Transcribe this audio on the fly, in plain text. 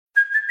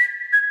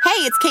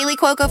it's Kaylee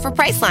Cuoco for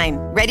Priceline.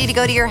 Ready to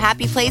go to your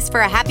happy place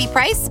for a happy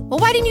price? Well,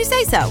 why didn't you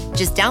say so?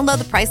 Just download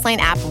the Priceline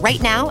app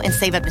right now and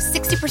save up to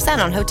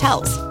 60% on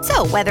hotels.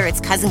 So whether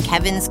it's Cousin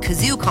Kevin's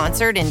Kazoo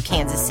Concert in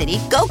Kansas City,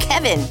 go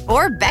Kevin,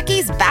 or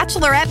Becky's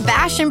Bachelorette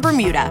Bash in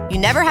Bermuda, you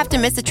never have to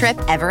miss a trip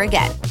ever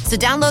again. So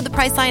download the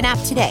Priceline app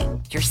today.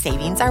 Your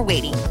savings are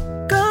waiting.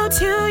 Go to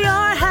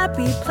your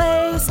happy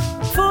place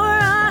for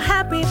a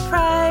happy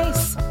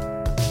price.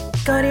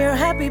 Go to your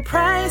happy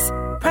price,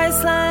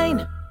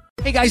 Priceline.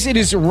 Hey guys, it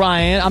is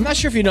Ryan. I'm not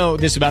sure if you know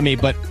this about me,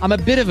 but I'm a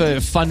bit of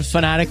a fun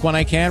fanatic when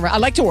I can. I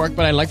like to work,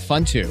 but I like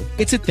fun too.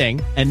 It's a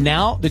thing. And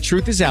now the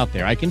truth is out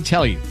there. I can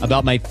tell you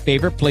about my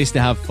favorite place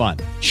to have fun.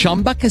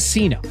 Chumba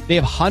Casino. They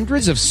have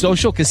hundreds of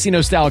social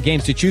casino style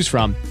games to choose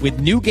from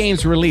with new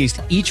games released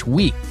each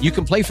week. You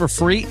can play for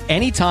free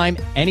anytime,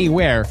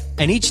 anywhere.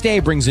 And each day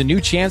brings a new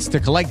chance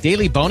to collect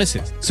daily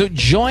bonuses. So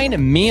join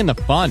me in the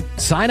fun.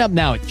 Sign up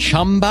now at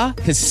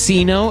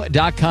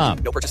ChumbaCasino.com.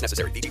 No purchase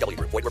necessary. VGW.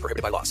 Void where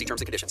prohibited by law. See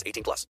terms and conditions.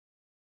 18+.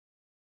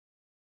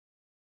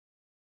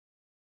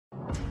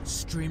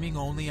 Streaming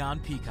only on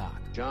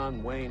Peacock.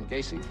 John Wayne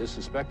Gacy is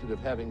suspected of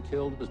having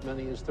killed as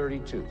many as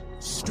 32.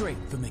 Straight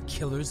from the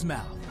killer's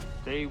mouth.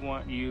 They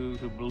want you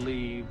to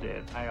believe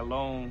that I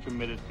alone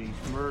committed these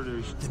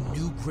murders. The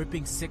new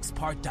gripping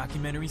 6-part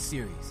documentary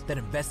series that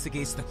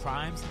investigates the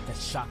crimes that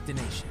shocked the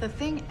nation. The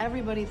thing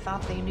everybody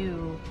thought they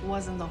knew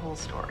wasn't the whole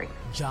story.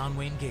 John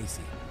Wayne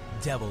Gacy,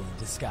 Devil in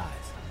Disguise.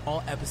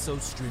 All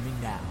episodes streaming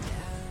now.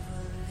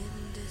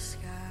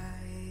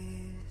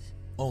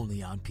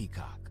 Only on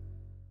Peacock.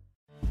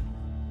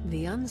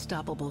 The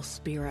unstoppable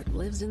spirit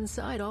lives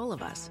inside all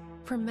of us.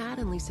 For Matt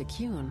and Lisa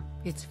Kuhn,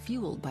 it's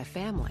fueled by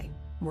family.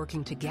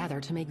 Working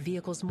together to make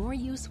vehicles more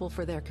useful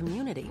for their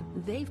community,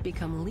 they've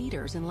become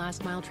leaders in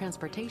last-mile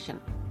transportation.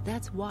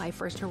 That's why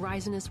First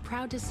Horizon is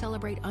proud to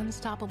celebrate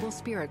unstoppable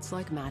spirits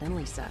like Matt and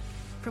Lisa.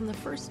 From the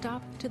first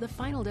stop to the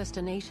final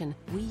destination,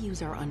 we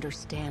use our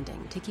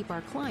understanding to keep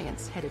our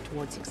clients headed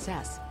toward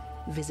success.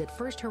 Visit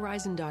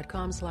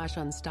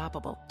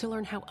firsthorizon.com/unstoppable to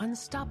learn how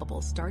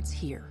unstoppable starts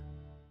here.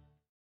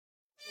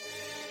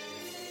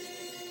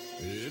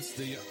 It's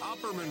the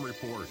Opperman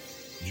Report.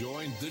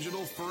 Join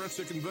digital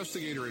forensic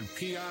investigator and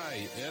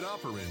PI Ed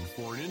Opperman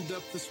for an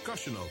in-depth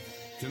discussion of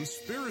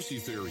conspiracy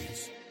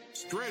theories,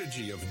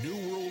 strategy of New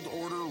World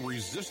Order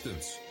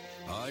resistance,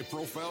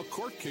 high-profile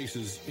court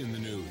cases in the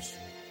news,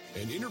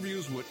 and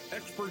interviews with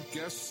expert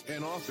guests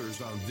and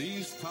authors on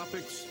these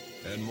topics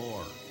and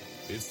more.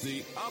 It's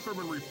the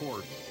Opperman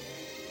Report.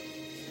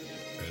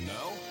 And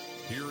now,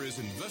 here is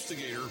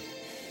investigator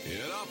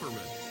Ed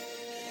Opperman.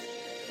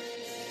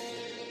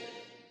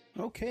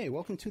 Okay,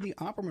 welcome to the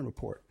Opperman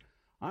Report.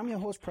 I'm your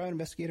host, private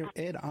investigator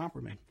Ed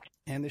Opperman,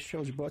 and this show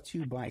is brought to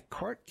you by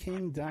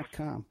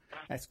CartKing.com.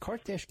 That's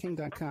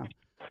cart-king.com. And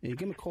you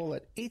give me a call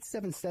at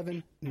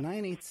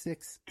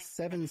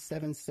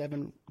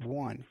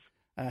 877-986-7771.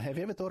 Have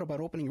you ever thought about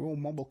opening your own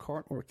mobile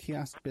cart or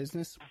kiosk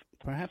business?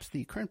 Perhaps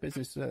the current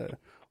business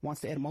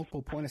wants to add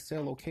multiple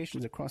point-of-sale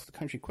locations across the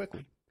country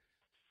quickly.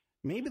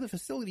 Maybe the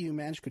facility you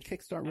manage could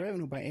kickstart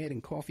revenue by adding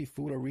coffee,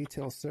 food, or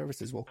retail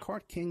services. Well,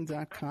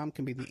 CartKing.com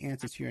can be the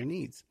answer to your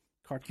needs.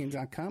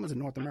 CartKing.com is a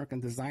North American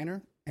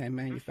designer and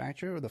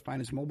manufacturer of the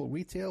finest mobile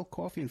retail,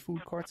 coffee, and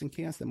food carts and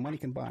kiosks that money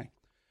can buy.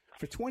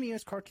 For 20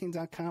 years,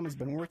 CartKing.com has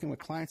been working with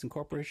clients and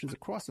corporations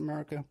across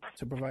America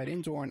to provide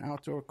indoor and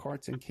outdoor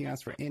carts and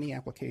kiosks for any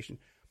application.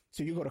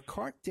 So you go to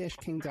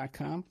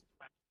cart-king.com,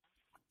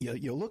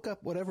 you'll look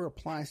up whatever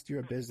applies to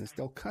your business.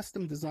 They'll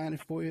custom design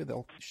it for you.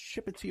 They'll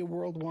ship it to you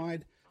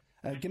worldwide.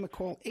 Give them a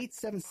call,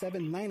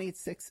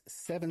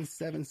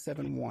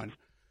 877-986-7771.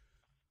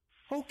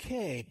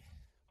 Okay.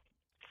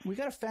 We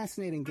got a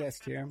fascinating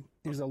guest here.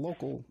 He's a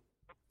local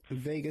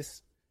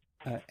Vegas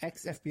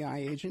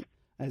ex-FBI agent.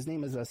 His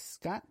name is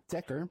Scott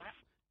Decker.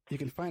 You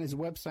can find his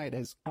website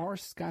as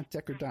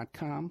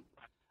rscottdecker.com.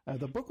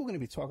 The book we're going to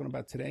be talking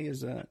about today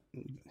is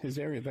his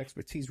area of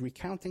expertise,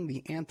 Recounting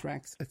the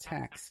Anthrax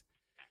Attacks,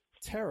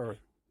 Terror,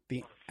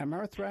 the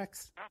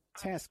Anthrax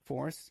Task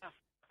Force,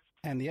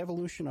 and the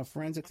Evolution of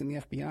Forensics in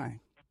the FBI.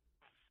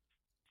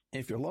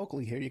 If you're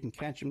locally here, you can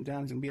catch him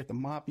down. He's going to be at the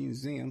Mob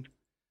Museum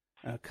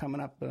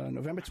coming up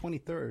November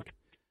 23rd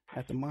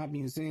at the Mob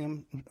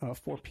Museum,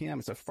 4 p.m.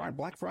 It's a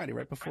Black Friday,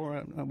 right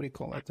before, what do you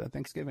call it,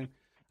 Thanksgiving.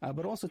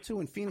 But also,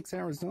 too, in Phoenix,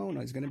 Arizona,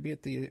 he's going to be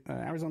at the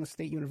Arizona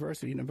State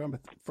University November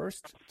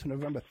 1st to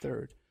November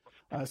 3rd.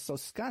 So,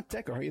 Scott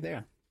Decker, are you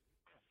there?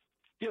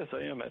 Yes,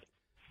 I am, Ed.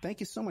 Thank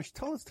you so much.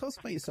 Tell us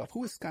about yourself.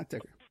 Who is Scott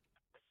Decker?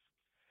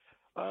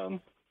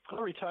 I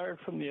retired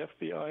from the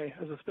FBI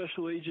as a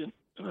special agent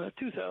in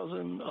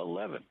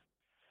 2011.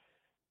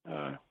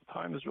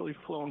 Time has really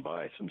flown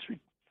by since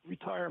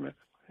retirement.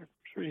 I'm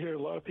sure you hear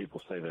a lot of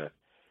people say that.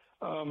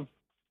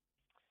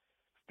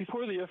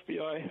 Before the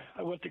FBI,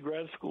 I went to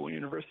grad school at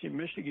University of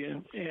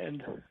Michigan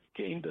and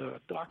gained a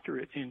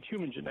doctorate in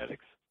human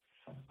genetics.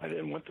 I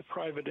then went to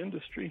private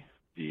industry.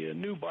 The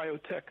new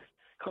biotech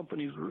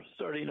companies were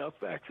starting up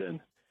back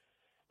then,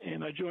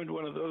 and I joined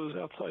one of those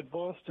outside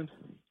Boston.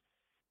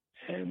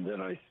 And then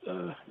I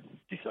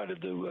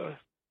decided to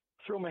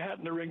throw my hat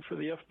in the ring for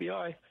the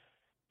FBI.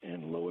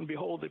 And lo and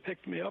behold, they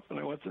picked me up, and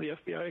I went to the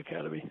FBI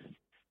Academy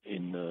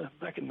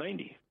back in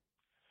 '90.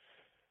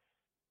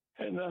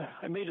 And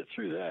I made it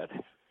through that.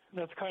 And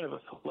that's kind of a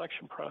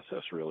selection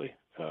process, really.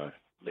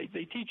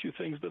 They teach you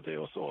things, but they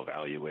also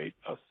evaluate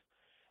us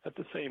at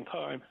the same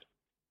time,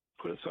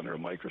 put us under a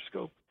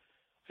microscope.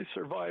 I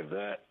survived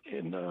that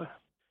and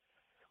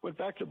went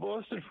back to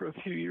Boston for a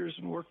few years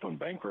and worked on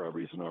bank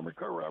robberies and armored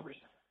car robberies.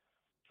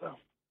 So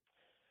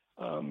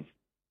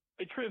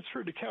I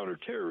transferred to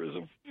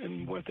counterterrorism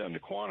and went down to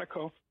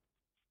Quantico.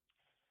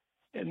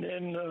 And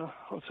then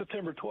on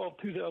September 12,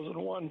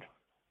 2001,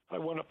 I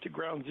went up to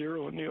Ground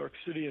Zero in New York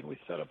City, and we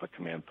set up a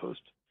command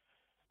post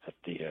at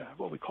the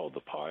what we called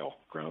the Pile,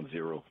 Ground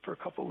Zero, for a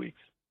couple of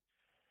weeks.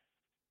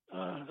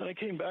 Then I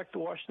came back to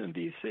Washington,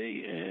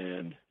 D.C.,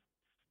 and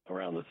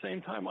around the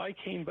same time I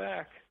came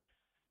back,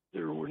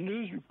 there were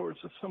news reports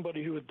of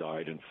somebody who had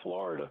died in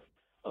Florida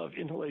of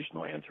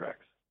inhalational anthrax,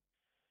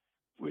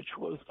 which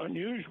was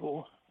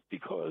unusual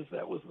because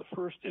that was the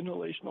first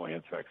inhalational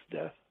anthrax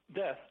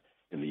death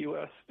in the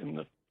U.S. in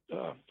the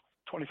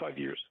 25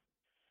 years.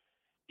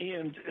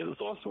 And it was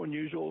also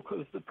unusual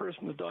because the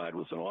person that died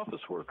was an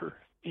office worker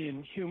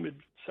in humid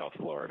South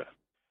Florida.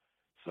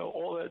 So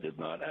all that did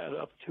not add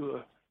up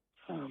to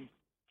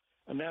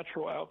a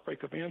natural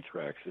outbreak of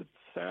anthrax. It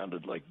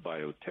sounded like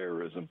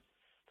bioterrorism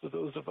to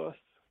those of us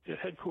at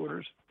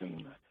headquarters,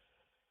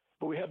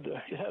 but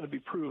it had to be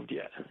proved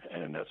yet,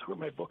 and that's where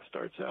my book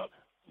starts out,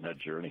 that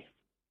journey.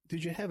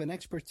 Did you have an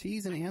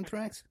expertise in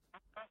anthrax?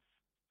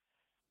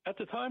 At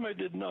the time, I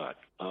did not.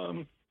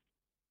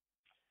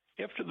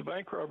 After the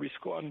bank robbery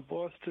squad in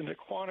Boston at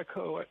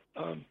Quantico,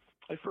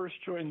 I first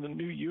joined the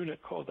new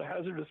unit called the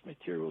Hazardous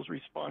Materials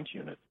Response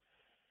Unit.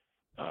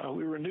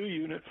 We were a new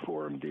unit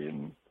formed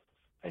in,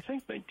 I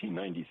think,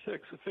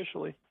 1996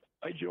 officially.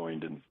 I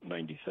joined in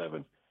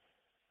 97.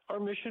 Our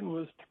mission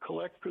was to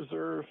collect,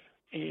 preserve,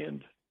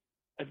 and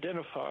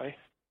identify,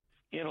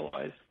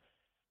 analyze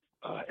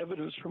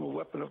evidence from a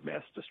weapon of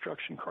mass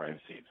destruction crime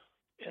scene.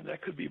 And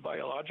that could be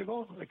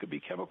biological, that could be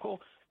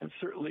chemical, and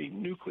certainly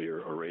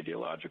nuclear or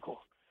radiological.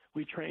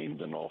 We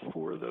trained in all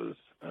four of those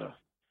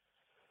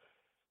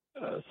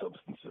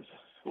substances,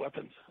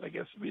 weapons, I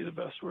guess would be the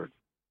best word.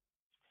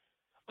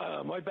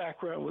 My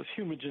background was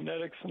human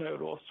genetics, and I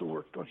had also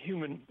worked on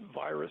human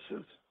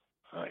viruses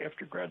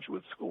after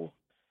graduate school.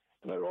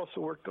 And I also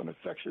worked on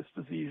infectious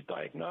disease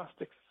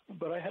diagnostics,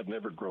 but I had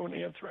never grown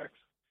anthrax.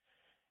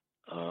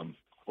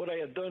 What I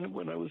had done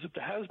when I was at the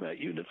hazmat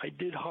unit, I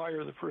did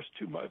hire the first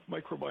two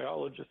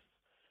microbiologists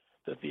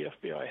that the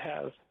FBI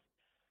has,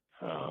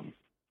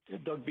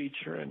 Doug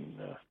Beecher and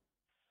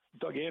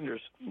Doug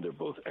Anders. They're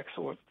both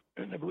excellent,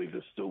 and I believe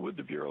they're still with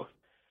the Bureau.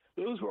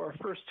 Those were our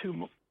first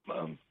two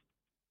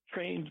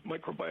trained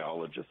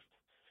microbiologists,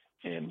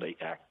 and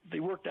they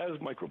worked as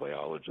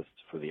microbiologists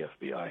for the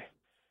FBI.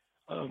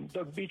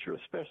 Doug Beecher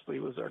especially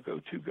was our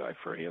go-to guy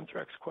for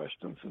anthrax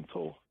questions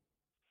until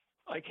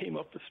I came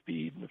up to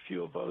speed, and a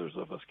few of others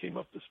of us came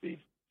up to speed.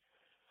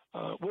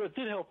 What it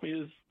did help me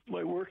is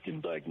my work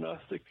in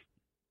diagnostic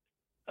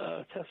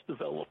test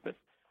development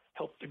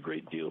helped a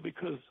great deal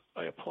because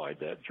I applied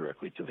that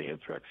directly to the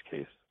anthrax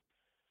case.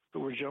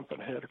 But we're jumping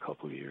ahead a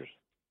couple of years.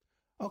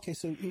 Okay,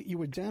 so you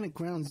were down at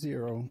Ground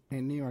Zero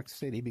in New York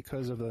City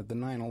because of the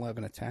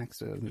 9/11 attacks,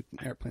 the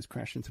airplanes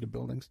crashed into the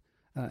buildings.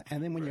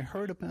 And then when you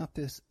heard about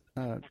this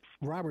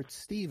Robert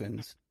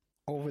Stevens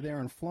over there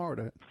in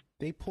Florida,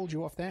 they pulled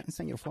you off that and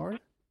sent you to Florida?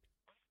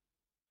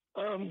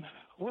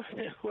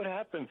 What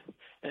happened,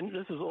 and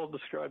this is all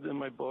described in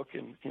my book,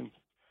 and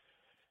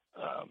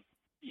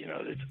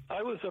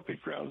I was up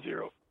at Ground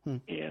Zero,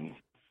 and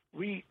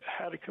we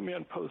had a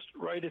command post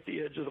right at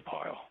the edge of the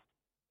pile.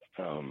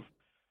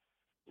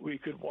 We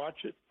could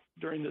watch it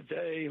during the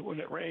day. When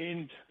it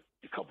rained,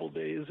 a couple of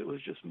days, it was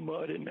just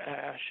mud and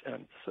ash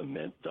and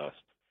cement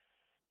dust.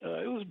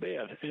 It was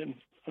bad, and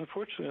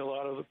unfortunately, a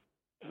lot of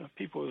the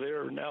people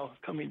there are now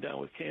coming down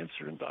with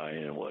cancer and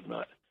dying and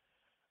whatnot.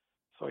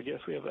 So I guess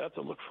we have that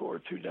to look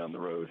forward to down the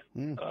road.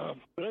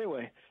 But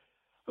anyway,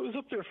 I was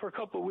up there for a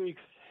couple of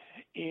weeks,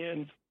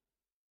 and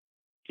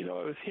I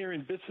was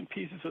hearing bits and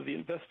pieces of the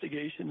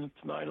investigation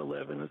into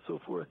 9/11 and so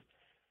forth,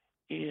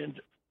 and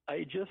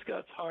I just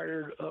got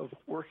tired of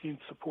working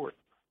support.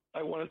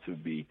 I wanted to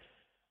be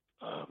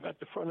at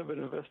the front of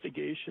an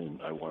investigation.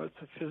 I wanted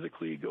to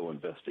physically go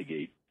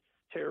investigate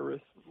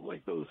terrorists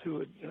like those who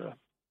had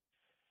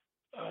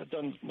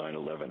done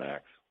 9/11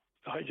 acts,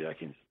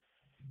 hijackings.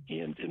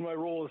 And in my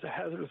role as a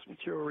hazardous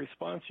material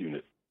response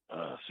unit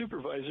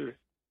supervisor,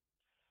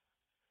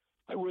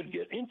 I would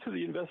get into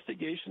the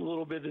investigation a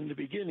little bit in the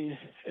beginning,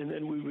 and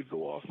then we would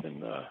go off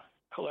and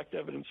collect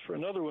evidence for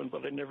another one,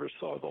 but I never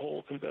saw the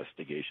whole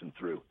investigation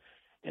through.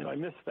 And I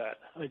missed that.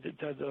 I'd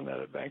done that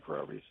at bank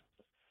robberies.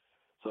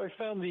 So I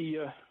found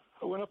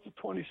I went up to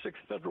 26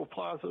 Federal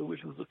Plaza,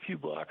 which was a few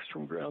blocks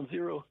from Ground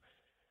Zero.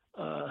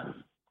 The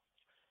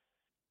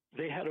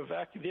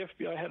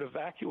FBI had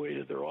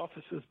evacuated their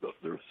offices, but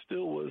there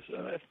still was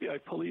FBI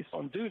police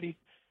on duty.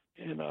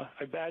 And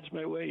I badged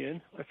my way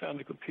in. I found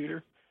a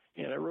computer,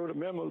 And I wrote a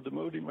memo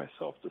demoting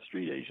myself to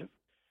street agent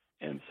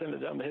and sent it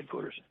down to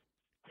headquarters.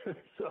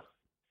 So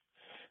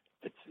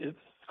it's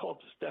called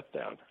step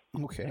down.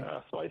 Okay.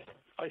 So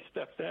I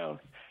stepped down.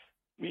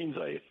 Means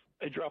I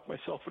dropped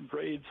myself a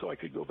grade so I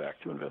could go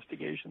back to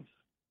investigations.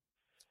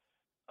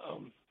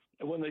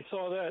 And when they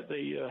saw that,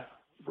 they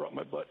brought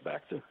my butt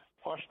back to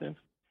Washington.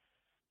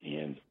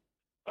 And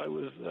I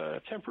was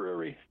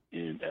temporary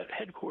at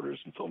headquarters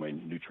until my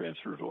new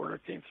transfer order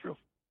came through.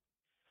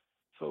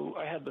 So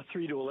I had the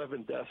 3 to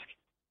 11 desk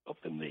up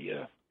in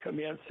the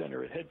command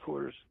center at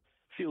headquarters,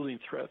 fielding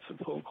threats and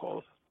phone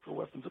calls for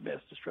weapons of mass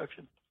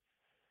destruction.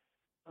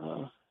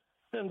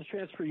 Then the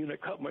transfer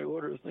unit cut my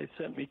orders, and they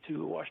sent me to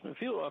the Washington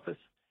field office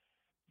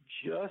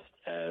just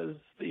as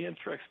the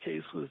Anthrax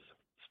case was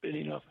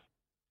spinning up.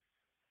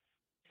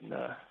 And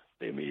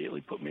they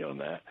immediately put me on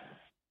that.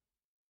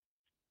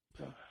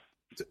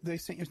 They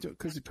sent you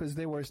because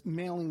they were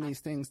mailing these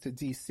things to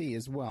D.C.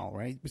 as well,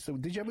 right? So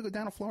did you ever go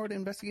down to Florida to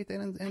investigate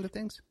that end of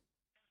things?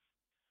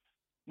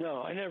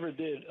 No, I never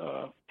did.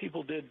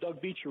 People did.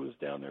 Doug Beecher was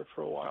down there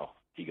for a while.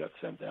 He got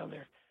sent down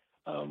there.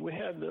 We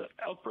had the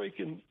outbreak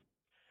in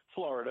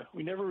Florida.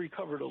 We never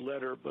recovered a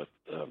letter, but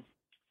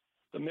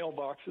the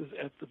mailboxes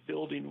at the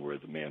building where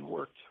the man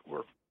worked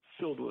were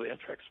filled with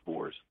anthrax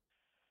spores.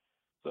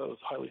 So it was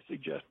highly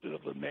suggestive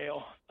of the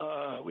mail.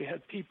 We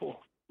had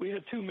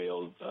 2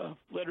 mail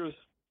letters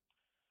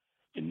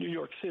in New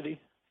York City,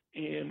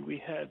 and we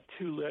had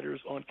 2 letters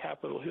on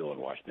Capitol Hill in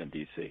Washington,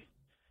 D.C.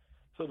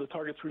 So the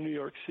targets were New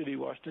York City,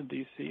 Washington,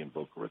 D.C., and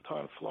Boca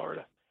Raton,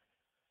 Florida.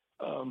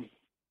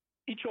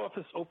 Each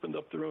office opened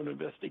up their own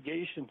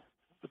investigation,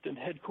 but then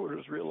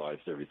headquarters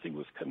realized everything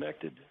was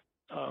connected.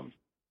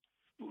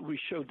 We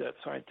showed that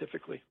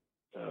scientifically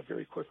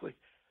very quickly.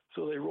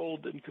 So they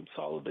rolled and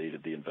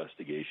consolidated the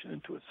investigation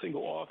into a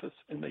single office,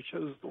 and they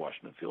chose the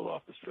Washington field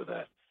office for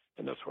that,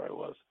 and that's where I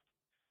was.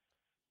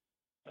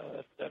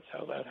 That's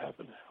how that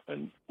happened.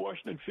 And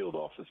Washington field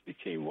office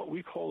became what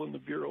we call in the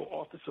Bureau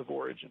Office of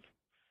Origin.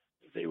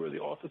 They were the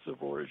Office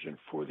of Origin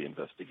for the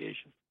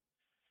investigation.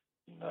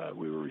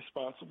 We were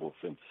responsible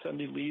for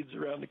sending leads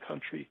around the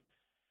country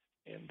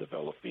and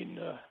developing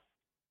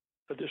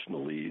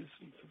additional leads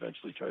and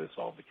eventually try to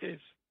solve the case.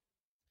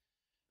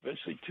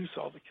 Eventually to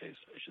solve the case,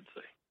 I should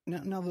say.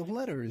 Now the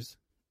letters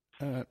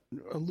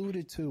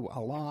alluded to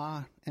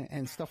Allah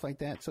and stuff like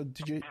that. So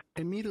did you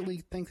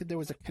immediately think that there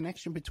was a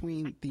connection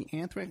between the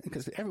anthrax,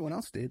 because everyone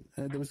else did,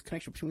 there was a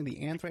connection between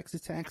the anthrax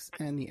attacks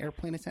and the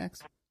airplane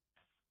attacks?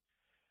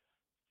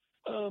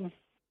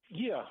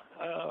 Yeah,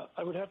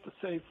 I would have to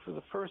say for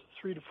the first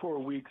 3 to 4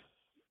 weeks,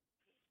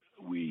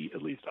 we,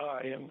 at least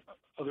I and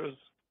others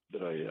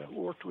that I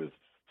worked with,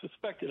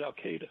 suspected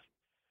Al-Qaeda.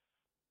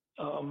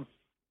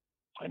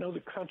 I know the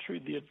country,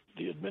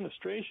 the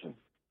administration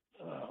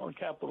on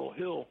Capitol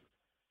Hill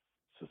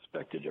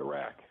suspected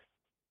Iraq,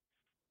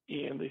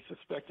 and they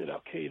suspected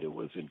Al-Qaeda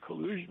was in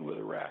collusion with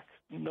Iraq.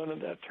 None of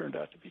that turned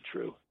out to be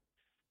true.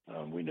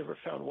 We never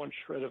found one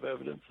shred of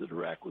evidence that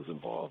Iraq was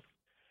involved.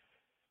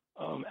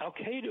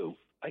 Al-Qaeda,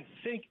 I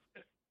think,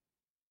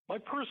 my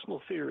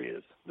personal theory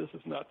is, this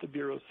is not the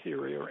Bureau's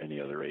theory or any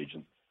other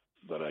agent,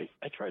 but I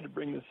tried to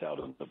bring this out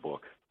in the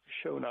book,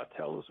 show not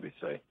tell, as we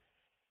say.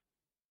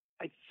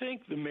 I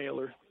think the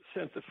mailer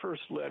sent the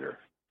first letter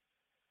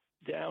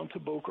down to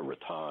Boca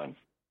Raton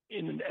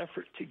in an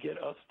effort to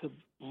get us to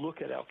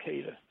look at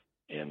Al-Qaeda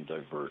and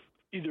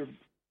either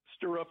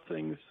stir up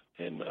things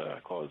and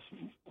cause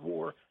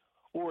war,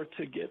 or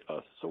to get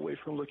us away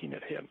from looking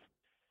at him.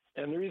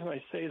 And the reason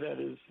I say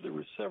that is there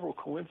were several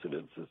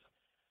coincidences.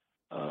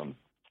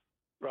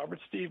 Robert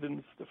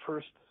Stevens, the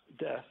first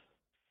death,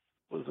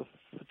 was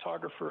a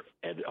photographer,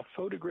 a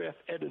photograph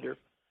editor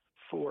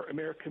for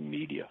American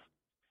Media.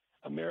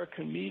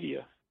 American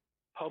Media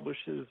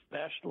publishes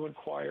National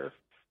Enquirer,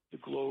 the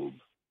Globe,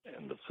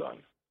 and the Sun,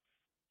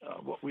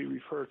 what we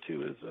refer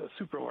to as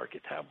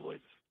supermarket tabloids.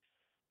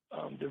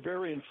 They're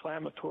very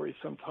inflammatory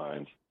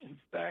sometimes. And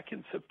back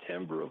in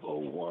September of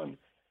 2001,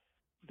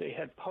 they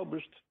had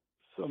published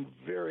some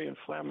very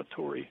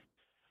inflammatory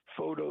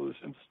photos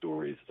and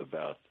stories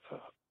about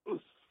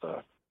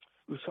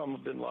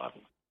Osama bin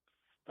Laden.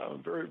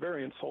 Very,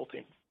 very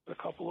insulting, a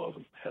couple of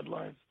them,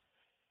 headlines.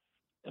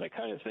 And I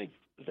kind of think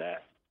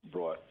that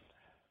brought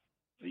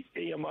the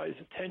AMI's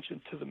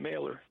attention to the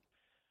mailer.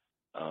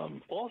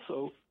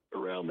 Also,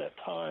 around that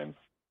time,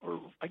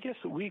 or I guess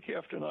a week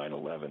after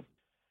 9/11, the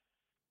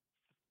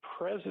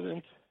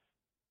president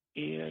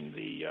and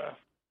the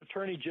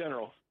attorney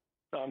general,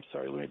 let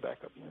me back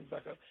up.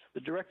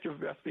 The director of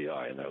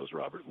FBI, and that was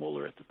Robert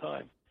Mueller at the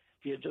time,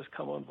 he had just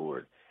come on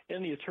board,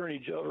 and the attorney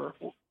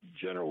general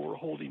were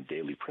holding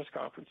daily press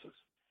conferences.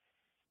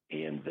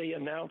 And they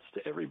announced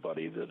to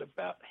everybody that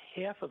about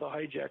half of the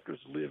hijackers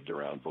lived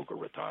around Boca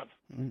Raton.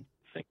 Mm-hmm.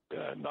 I think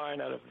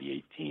 9 out of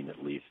the 18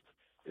 at least,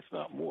 if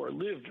not more,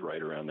 lived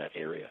right around that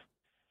area.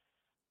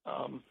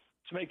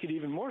 To make it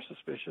even more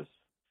suspicious,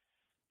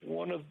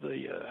 one of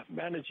the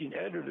managing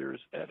editors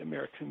at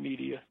American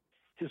Media,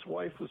 his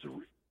wife was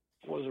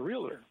a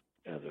realtor.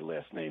 Their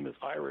last name is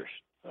Irish,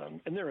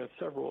 and there are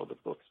several other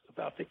books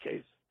about the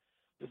case.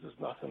 This is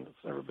nothing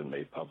that's never been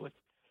made public.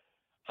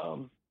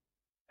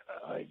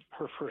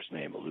 Her first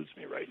name eludes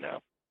me right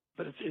now,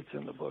 but it's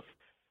in the book,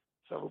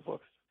 several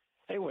books.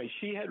 Anyway,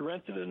 she had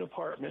rented an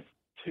apartment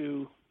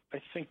to,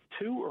 I think,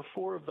 2 or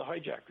 4 of the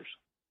hijackers.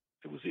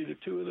 It was either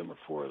 2 of them or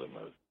 4 of them.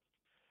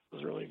 It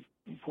was really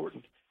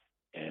important.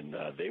 And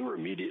they were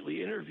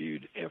immediately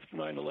interviewed after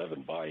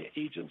 9/11 by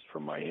agents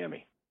from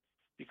Miami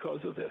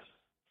because of this.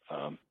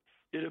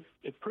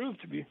 It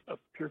proved to be a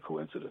pure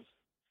coincidence.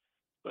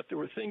 But there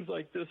were things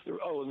like this.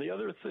 And the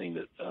other thing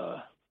that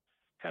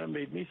kind of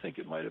made me think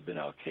it might have been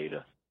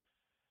Al-Qaeda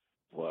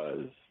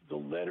was the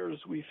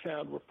letters we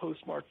found were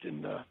postmarked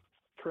in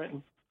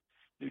Trenton,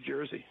 New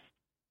Jersey.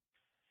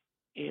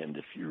 And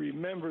if you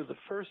remember the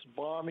first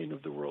bombing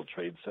of the World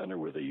Trade Center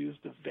where they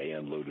used a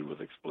van loaded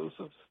with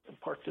explosives and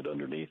parked it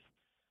underneath,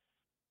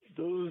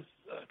 those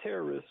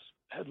terrorists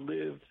had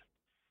lived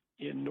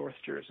in North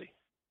Jersey.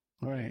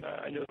 Right.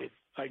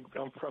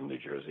 I'm from New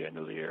Jersey. I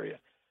know the area.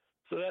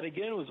 So that,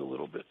 again, was a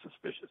little bit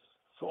suspicious.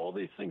 So all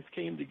these things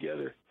came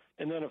together.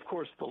 And then, of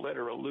course, the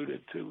letter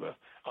alluded to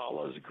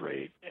Allah's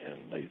great,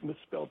 and they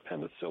misspelled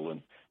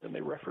penicillin, and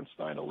they referenced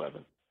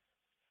 9/11.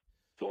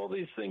 So all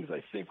these things,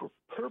 I think, were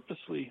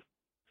purposely,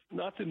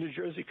 not the New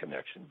Jersey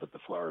connection, but the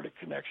Florida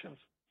connections,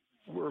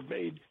 were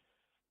made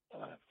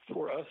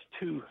for us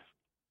to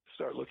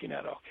start looking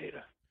at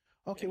Al-Qaeda.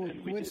 Okay, well,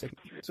 wait a second.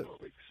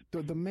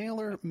 So the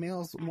mailer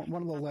mails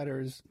one of the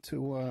letters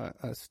to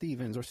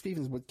Stevens, or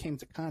Stevens came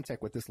to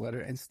contact with this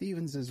letter, and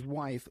Stevens'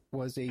 wife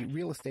was a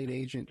real estate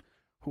agent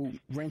who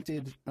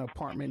rented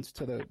apartments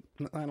to the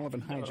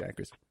 9/11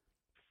 hijackers.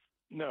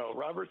 No,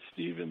 Robert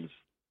Stevens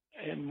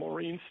and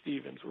Maureen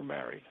Stevens were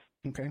married.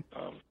 Okay.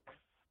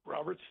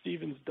 Robert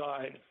Stevens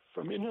died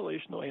from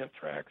inhalational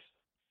anthrax,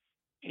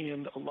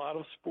 and a lot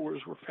of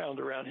spores were found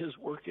around his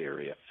work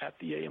area at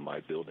the AMI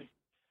building.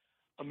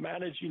 A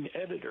managing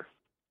editor,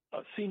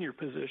 a senior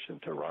position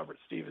to Robert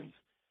Stevens,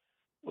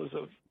 was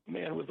a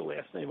man with the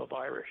last name of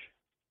Irish.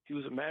 He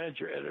was a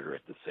manager editor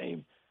at the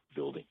same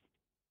building.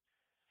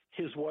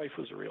 His wife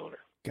was a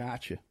realtor.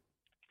 Gotcha.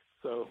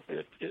 So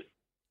it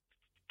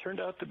turned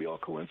out to be all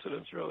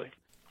coincidence, really.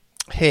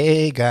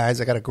 Hey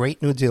guys, I got a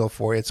great new deal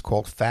for you. It's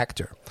called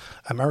Factor,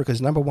 America's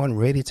 #1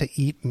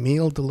 ready-to-eat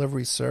meal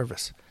delivery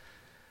service.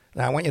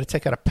 Now, I want you to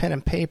take out a pen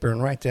and paper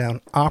and write down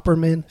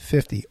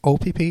Opperman50,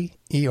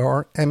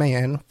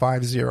 OPPERMAN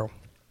 50.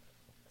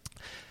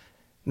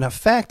 Now,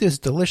 Factor's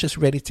delicious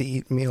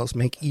ready-to-eat meals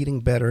make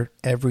eating better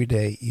every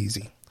day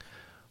easy.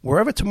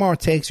 Wherever tomorrow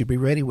takes you, be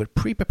ready with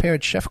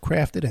pre-prepared,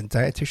 chef-crafted, and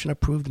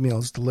dietitian-approved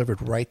meals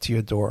delivered right to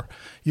your door.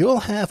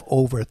 You'll have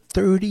over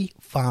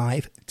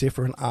 35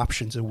 different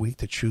options a week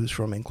to choose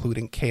from,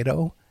 including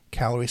keto,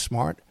 calorie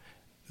smart,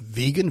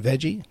 vegan,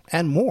 veggie,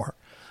 and more.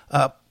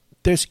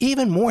 There's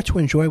even more to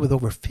enjoy with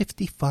over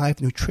 55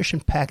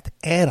 nutrition-packed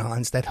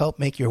add-ons that help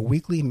make your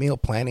weekly meal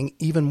planning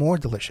even more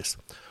delicious.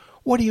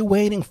 What are you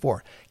waiting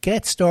for?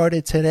 Get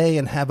started today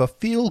and have a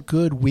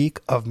feel-good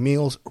week of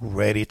meals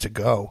ready to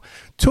go.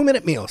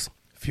 2-minute meals.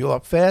 Fuel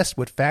up fast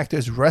with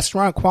Factor's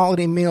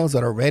restaurant-quality meals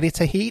that are ready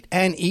to heat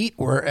and eat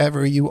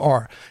wherever you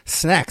are.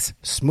 Snacks,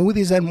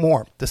 smoothies, and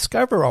more.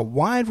 Discover a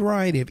wide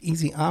variety of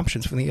easy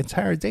options for the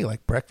entire day,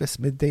 like breakfast,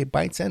 midday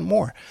bites, and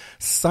more.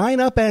 Sign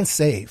up and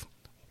save.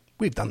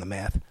 We've done the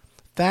math.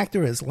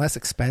 Factor is less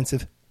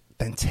expensive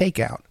than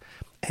takeout,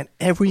 and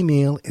every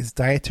meal is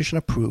dietitian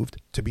approved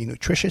to be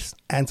nutritious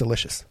and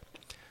delicious.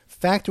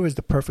 Factor is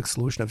the perfect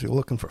solution if you're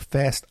looking for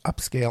fast,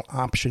 upscale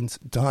options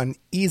done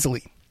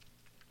easily.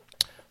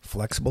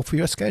 Flexible for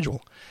your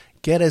schedule.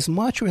 Get as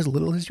much or as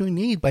little as you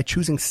need by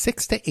choosing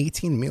 6 to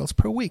 18 meals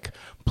per week.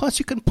 Plus,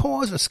 you can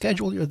pause or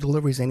schedule your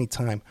deliveries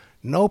anytime.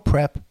 No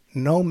prep,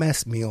 no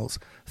mess meals.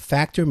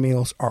 Factor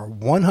meals are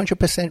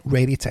 100%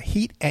 ready to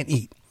heat and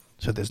eat.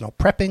 So there's no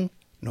prepping,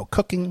 no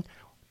cooking,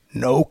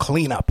 no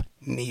cleanup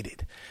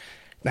needed.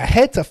 Now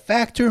head to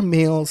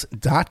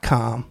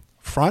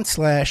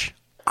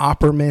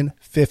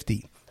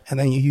factormeals.com/Opperman50, and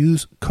then you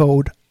use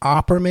code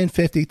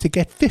Opperman50 to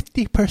get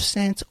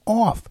 50%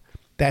 off.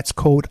 That's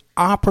code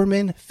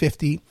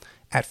Opperman50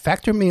 at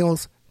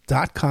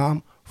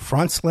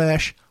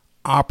factormeals.com/Opperman50.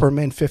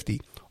 OPPERMAN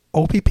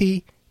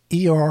 50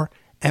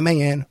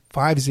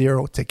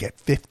 to get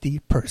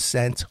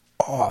 50%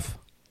 off.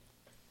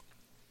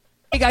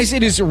 Hey guys,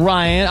 it is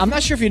Ryan. I'm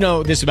not sure if you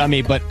know this about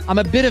me, but I'm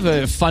a bit of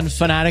a fun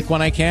fanatic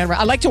when I can.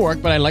 I like to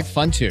work, but I like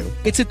fun too.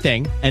 It's a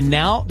thing. And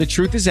now the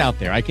truth is out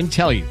there. I can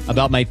tell you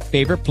about my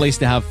favorite place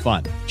to have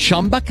fun.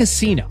 Chumba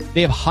Casino.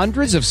 They have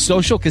hundreds of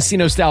social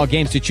casino style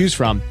games to choose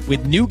from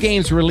with new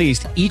games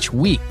released each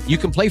week. You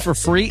can play for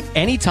free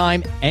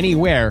anytime,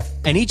 anywhere.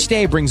 And each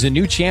day brings a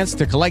new chance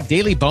to collect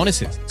daily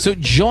bonuses. So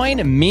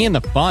join me in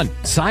the fun.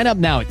 Sign up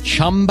now at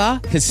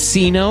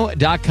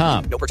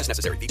ChumbaCasino.com. No purchase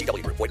necessary.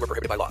 VGW Group. Void where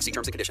prohibited by law. See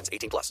terms and conditions.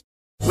 18+.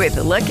 With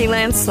the Lucky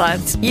Land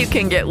Slots, you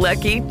can get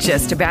lucky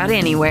just about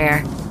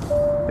anywhere.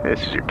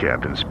 This is your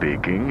captain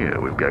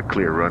speaking. We've got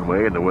clear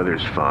runway and the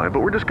weather's fine, but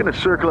we're just going to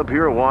circle up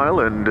here a while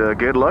and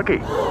get lucky.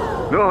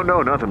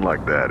 No, nothing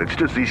like that. It's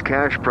just these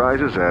cash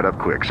prizes add up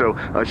quick. So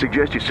I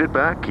suggest you sit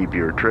back, keep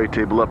your tray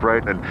table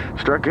upright, and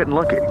start getting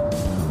lucky.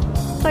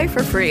 Play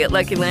for free at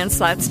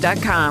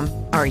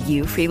LuckyLandSlots.com. Are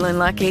you feeling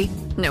lucky?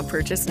 No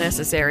purchase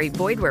necessary.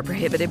 Void where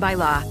prohibited by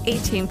law.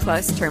 18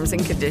 plus terms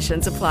and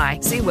conditions apply.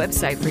 See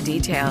website for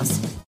details.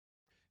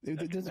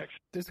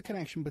 There's a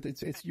connection, but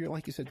it's you're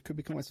like you said, it could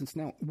be coincidence.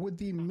 Now, would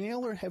the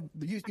mailer have?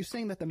 You're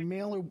saying that the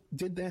mailer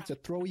did that to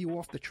throw you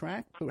off the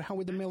track, but how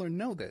would the mailer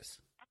know this?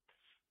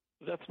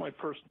 That's my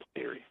personal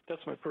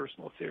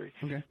theory.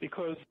 Okay.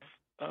 Because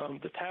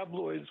the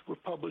tabloids were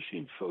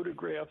publishing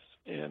photographs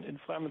and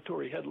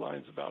inflammatory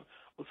headlines about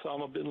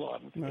Osama bin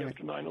Laden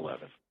after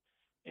 9/11,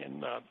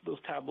 and those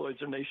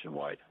tabloids are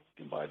nationwide.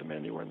 You can buy them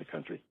anywhere in the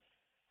country.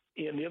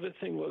 And the other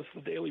thing was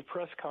the daily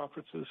press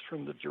conferences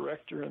from the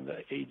director and the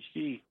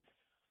AG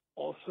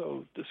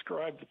also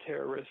described the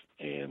terrorists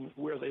and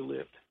where they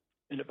lived.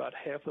 And about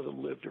half of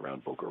them lived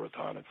around Boca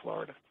Raton in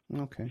Florida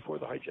before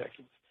the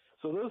hijackings.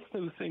 So those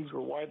two things were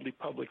widely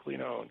publicly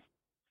known.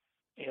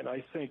 And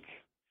I think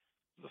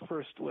the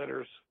first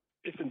letters,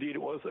 if indeed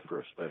it was the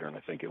first letter, and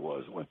I think it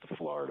was, went to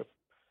Florida,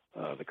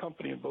 the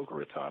company in Boca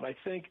Raton, I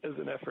think as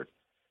an effort.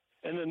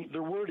 And then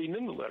the wording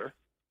in the letter,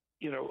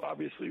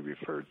 obviously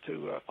referred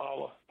to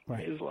Allah,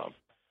 Islam.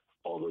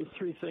 All those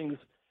three things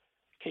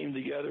came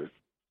together,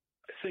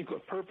 I think,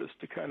 with purpose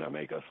to kind of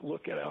make us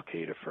look at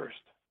Al-Qaeda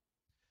first.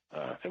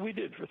 And we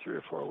did for 3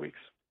 or 4 weeks.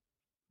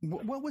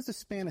 What was the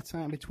span of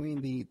time between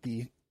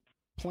the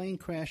plane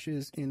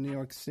crashes in New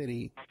York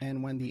City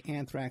and when the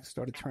Anthrax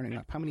started turning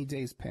up? How many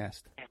days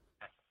passed?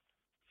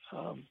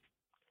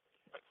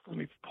 Let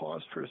me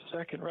pause for a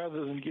second.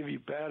 Rather than give you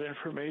bad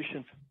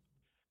information,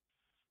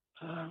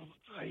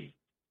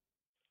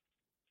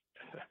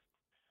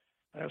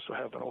 I also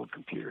have an old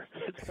computer.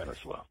 It's kind of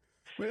slow.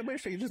 Wait a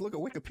second. Just look at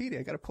Wikipedia.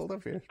 I got it pulled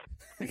up here.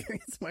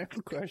 It's my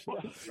own question.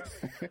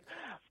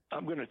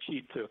 I'm going to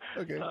cheat, too.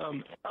 Okay.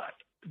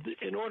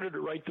 In order to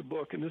write the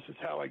book, and this is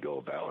how I go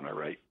about when I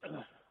write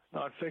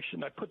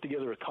nonfiction, I put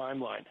together a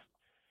timeline.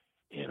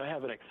 And I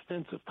have an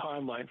extensive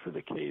timeline for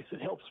the case.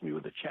 It helps me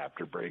with the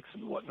chapter breaks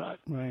and whatnot.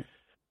 Right.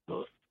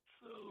 So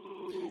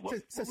what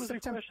was the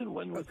question?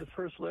 When was the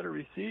first letter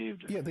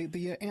received? Yeah,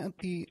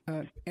 the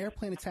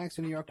airplane attacks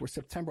in New York were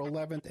September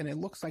 11th, and it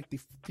looks like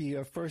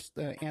the first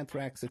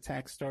Anthrax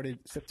attack started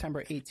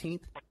September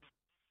 18th.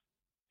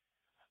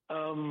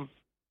 That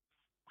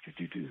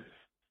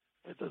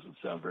doesn't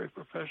sound very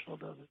professional,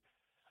 does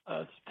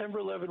it? September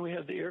 11th, we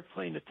had the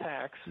airplane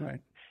attacks.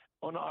 Right.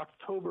 On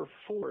October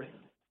 4th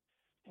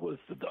was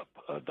the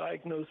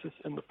diagnosis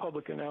and the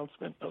public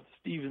announcement of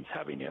Stevens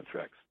having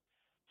anthrax.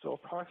 So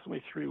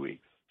approximately 3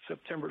 weeks,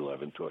 September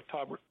 11th to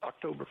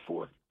October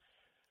 4th.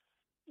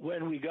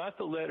 When we got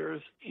the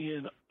letters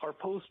in, our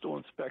postal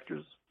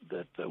inspectors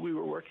that we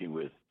were working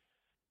with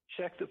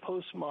checked the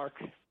postmark,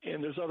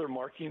 and there's other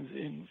markings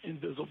in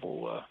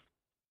invisible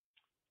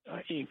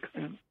ink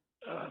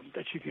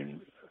that you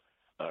can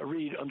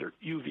read under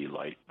UV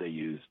light they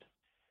used.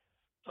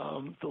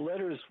 The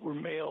letters were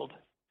mailed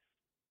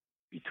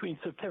between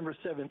September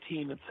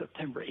 17 and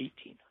September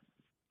 18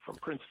 from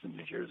Princeton,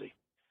 New Jersey.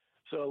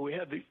 So we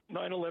had the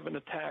 9/11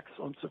 attacks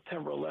on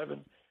September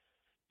 11.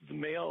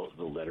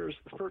 The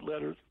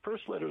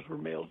first letters were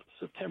mailed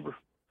September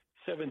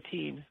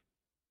 17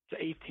 to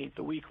 18th,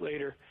 a week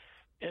later.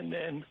 And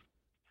then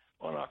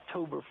on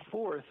October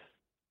 4th,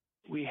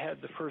 we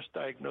had the first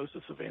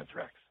diagnosis of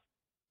anthrax.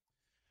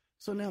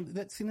 So now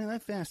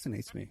that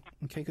fascinates me,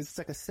 okay, because it's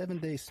like a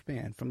 7-day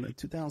span from the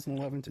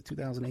 2011 to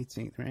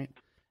 2018, right?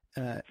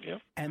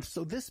 Yep. And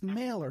so this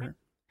mailer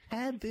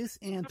had this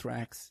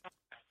anthrax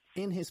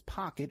in his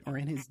pocket or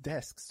in his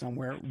desk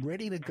somewhere,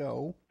 ready to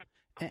go,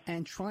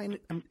 and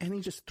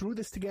he just threw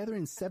this together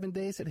in 7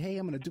 days. Said, "Hey,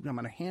 I'm going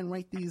to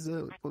handwrite these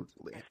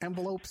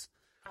envelopes."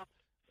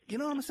 You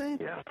know what I'm saying?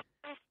 Yeah.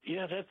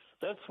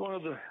 That's one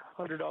of the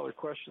 $100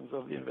 questions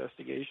of the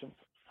investigation.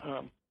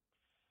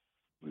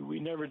 We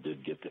never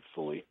did get that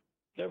fully,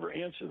 never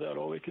answer that.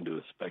 All we can do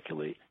is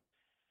speculate.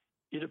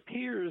 It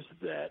appears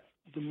that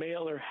the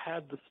mailer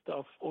had the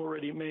stuff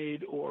already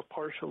made or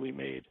partially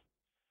made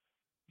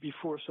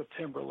before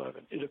September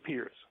 11. It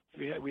appears.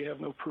 We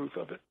have no proof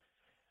of it.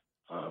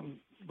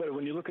 But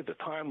when you look at the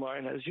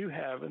timeline, as you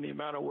have, and the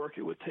amount of work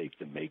it would take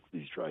to make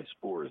these dry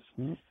spores,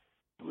 it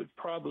would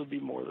probably be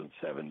more than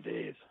 7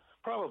 days.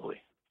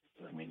 Probably.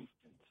 I mean,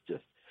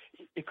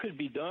 it could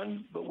be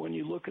done, but when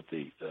you look at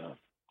the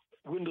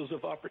windows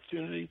of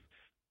opportunity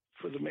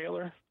for the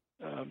mailer,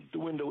 the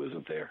window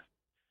isn't there.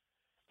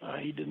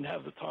 He didn't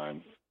have the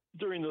time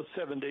during those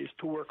 7 days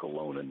to work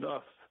alone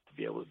enough to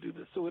be able to do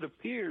this. So it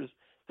appears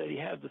that he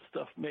had the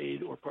stuff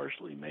made or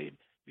partially made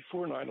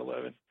before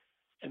 9/11,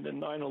 and then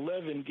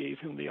 9/11 gave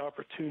him the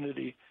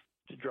opportunity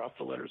to drop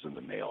the letters in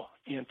the mail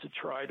and to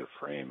try to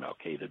frame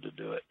Al-Qaeda to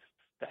do it,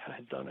 that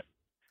had done it.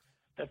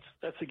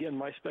 That's again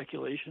my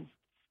speculation.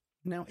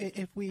 Now,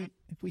 if we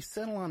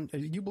settle on,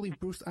 you believe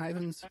Bruce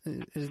Ivins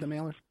is the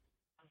mailer?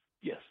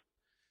 Yes.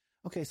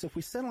 Okay, so if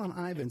we settle on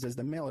Ivins as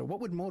the mailer, what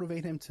would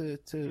motivate him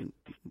to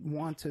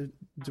want to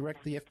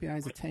direct the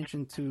FBI's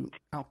attention to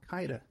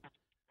Al-Qaeda?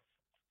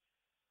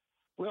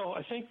 Well,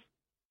 I think,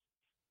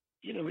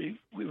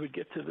 we would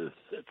get to this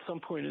at some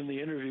point in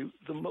the interview.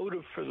 The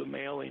motive for the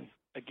mailing,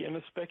 again,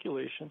 is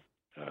speculation.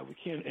 We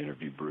can't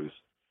interview Bruce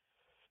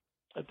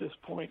at this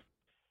point.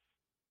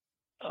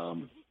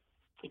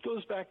 It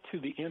goes back to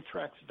the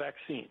anthrax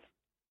vaccine.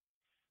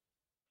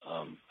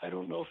 I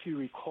don't know if you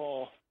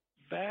recall,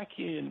 back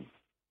in,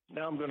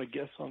 now I'm going to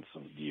guess on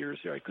some years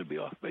here, I could be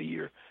off by a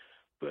year,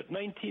 but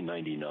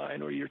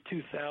 1999 or year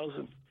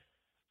 2000,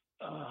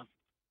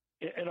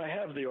 and I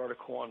have the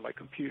article on my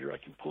computer. I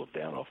can pull it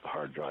down off the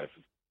hard drive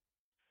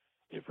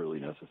if really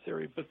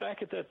necessary. But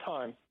back at that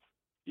time,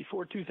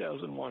 before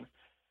 2001,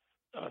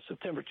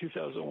 September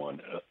 2001,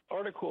 an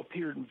article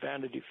appeared in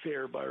Vanity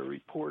Fair by a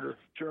reporter,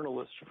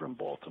 journalist from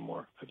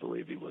Baltimore. I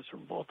believe he was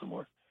from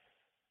Baltimore.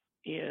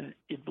 And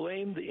it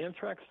blamed the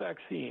anthrax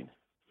vaccine,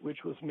 which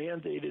was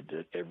mandated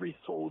that every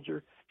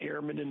soldier,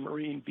 airman, and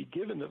Marine be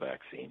given the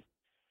vaccine,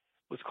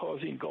 was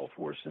causing Gulf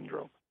War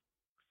syndrome.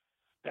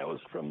 That was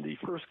from the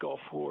first Gulf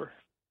War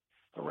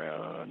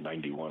around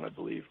 91, I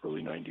believe,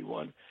 early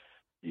 91.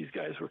 These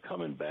guys were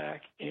coming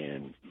back,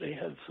 and they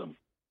had some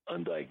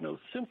undiagnosed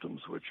symptoms,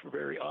 which were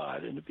very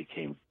odd, and it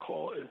became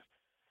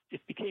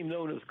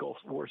known as Gulf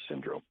War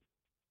syndrome.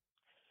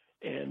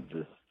 And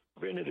this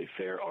Vanity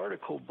Fair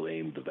article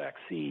blamed the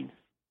vaccine,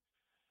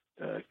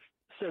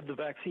 said the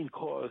vaccine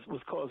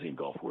was causing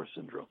Gulf War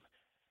syndrome.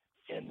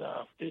 And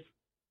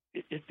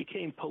it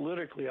became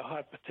politically a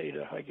hot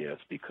potato, I guess,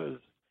 because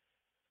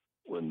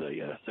when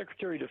the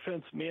Secretary of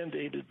Defense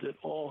mandated that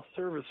all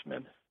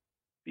servicemen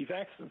be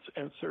vaccinated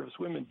and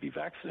servicewomen be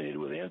vaccinated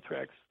with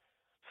anthrax,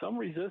 some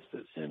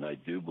resisted, and I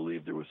do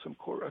believe there was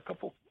a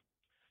couple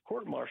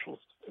court-martials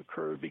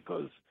occurred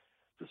because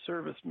the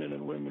servicemen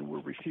and women were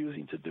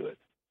refusing to do it.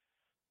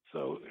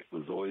 So it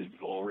was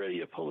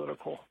already a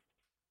political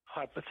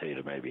hot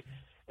potato, maybe.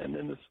 And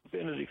then this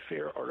Vanity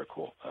Fair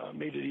article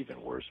made it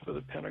even worse for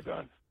the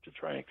Pentagon to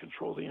try and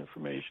control the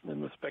information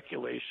and the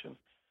speculation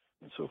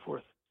and so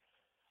forth.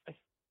 I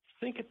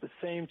think at the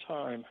same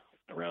time,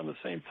 around the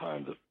same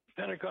time, the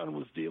Pentagon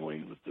was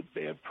dealing with the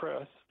bad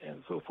press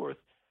and so forth.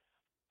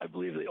 I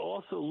believe they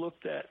also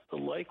looked at the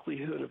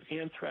likelihood of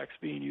anthrax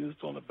being used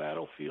on the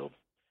battlefield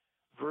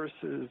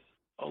versus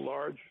a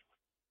large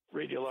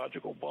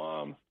radiological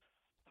bomb,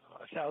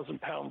 a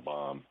 1,000-pound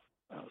bomb,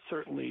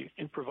 certainly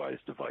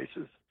improvised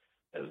devices,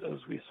 as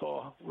we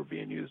saw, were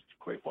being used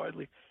quite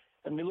widely.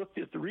 And they looked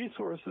at the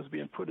resources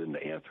being put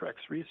into anthrax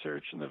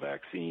research and the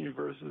vaccine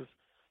versus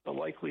the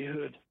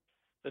likelihood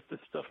that this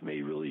stuff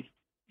may really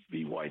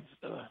be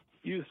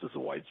used as a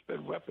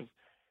widespread weapon.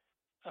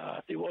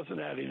 It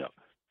wasn't adding up.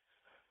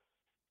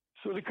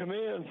 So the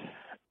command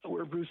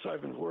where Bruce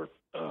Ivins worked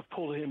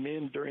pulled him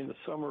in during the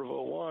summer of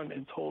 2001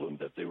 and told him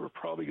that they were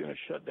probably going to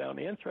shut down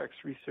anthrax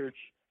research,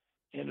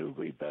 and it would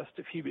be best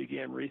if he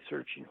began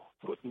researching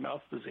foot and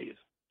mouth disease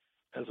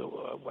as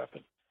a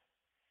weapon.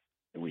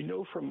 And we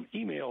know from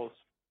emails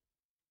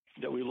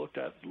that we looked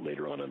at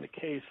later on in the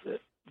case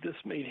that this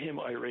made him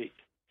irate.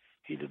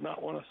 He did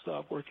not want to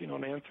stop working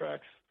on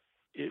anthrax.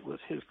 It was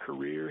his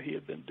career. He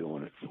had been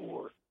doing it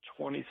for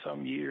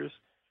 20-some years,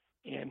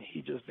 and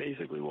he just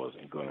basically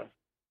wasn't going to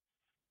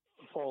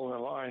fall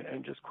in line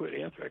and just quit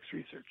anthrax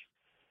research.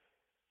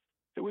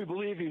 So we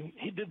believe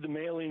he did the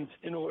mailings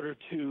in order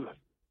to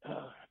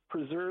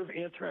preserve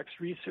anthrax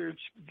research,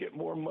 get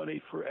more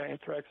money for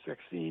anthrax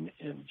vaccine,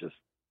 and just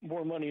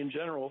more money in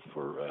general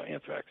for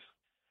anthrax.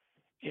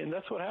 And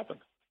that's what happened.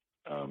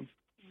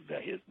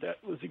 That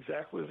was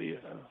exactly the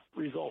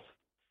result.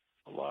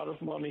 A lot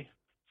of money,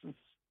 since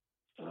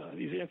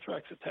these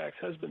anthrax attacks,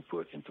 has been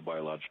put into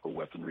biological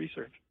weapon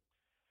research.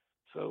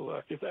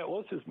 So if that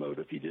was his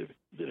motive, he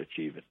did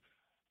achieve it.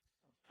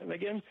 And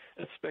again,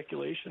 that's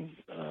speculation.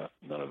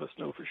 None of us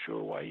know for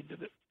sure why he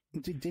did it.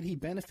 Did he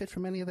benefit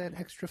from any of that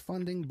extra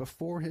funding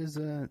before his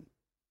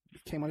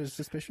came under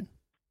suspicion?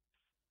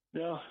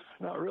 No,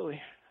 not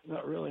really.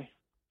 Not really.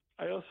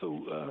 I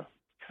also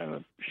kind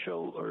of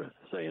show or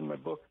say in my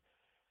book,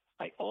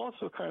 I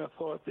also kind of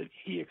thought that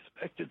he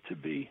expected to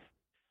be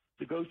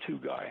the go-to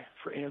guy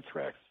for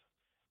anthrax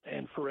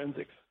and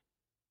forensics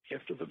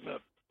after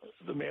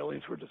the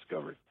mailings were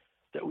discovered,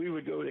 that we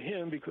would go to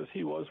him because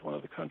he was one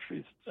of the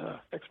country's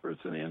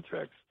experts in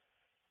anthrax.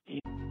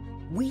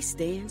 We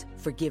stand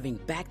for giving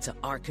back to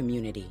our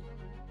community.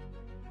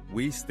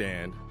 We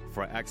stand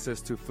for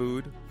access to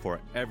food for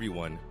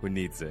everyone who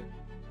needs it.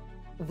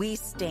 We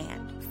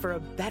stand for a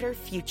better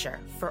future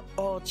for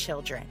all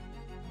children.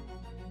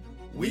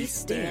 We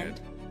stand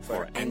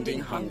for ending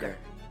hunger.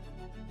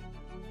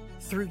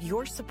 Through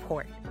your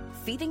support,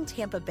 Feeding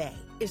Tampa Bay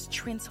is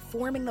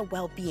transforming the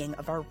well-being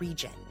of our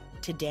region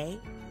today,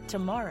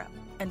 tomorrow,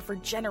 and for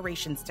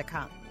generations to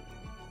come.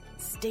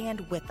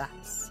 Stand with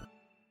us.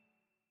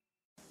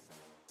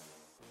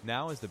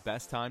 Now is the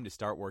best time to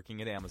start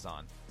working at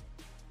Amazon.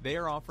 They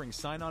are offering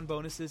sign-on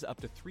bonuses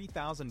up to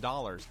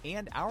 $3,000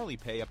 and hourly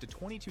pay up to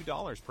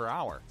 $22 per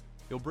hour.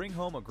 You'll bring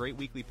home a great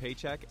weekly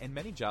paycheck, and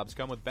many jobs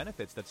come with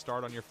benefits that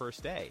start on your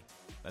first day.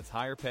 That's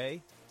higher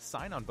pay,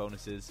 sign-on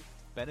bonuses,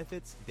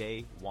 benefits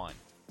day one.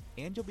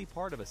 And you'll be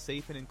part of a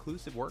safe and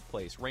inclusive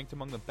workplace ranked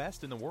among the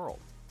best in the world.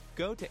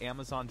 Go to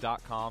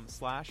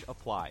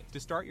Amazon.com/apply to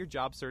start your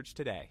job search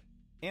today.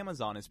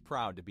 Amazon is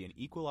proud to be an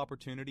equal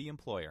opportunity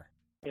employer.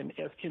 And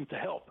ask him to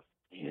help,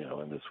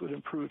 and this would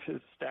improve his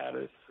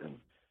status and,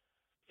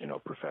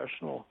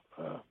 professional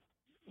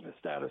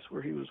status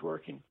where he was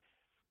working.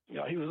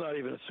 He was not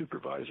even a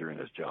supervisor in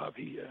his job.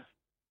 He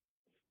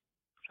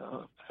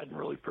hadn't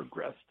really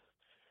progressed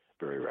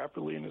very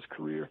rapidly in his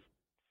career.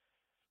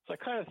 So I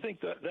kind of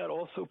think that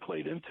also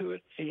played into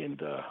it.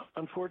 And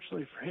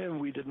unfortunately for him,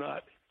 we did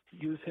not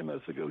use him as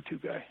the go-to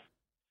guy.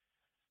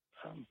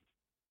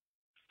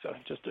 So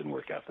it just didn't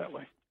work out that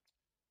way.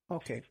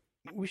 Okay,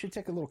 we should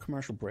take a little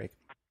commercial break.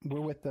 We're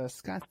with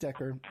Scott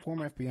Decker,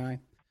 former FBI,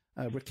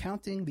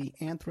 recounting the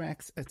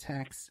Anthrax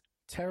attacks,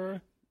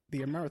 terror,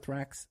 the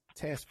Amerithrax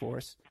task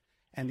force,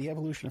 and the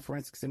evolution of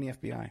forensics in the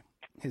FBI.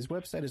 His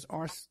website is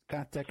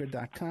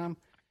rscottdecker.com,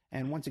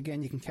 and once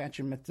again, you can catch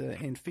him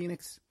in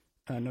Phoenix,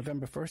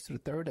 November 1st to the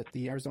 3rd at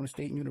the Arizona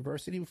State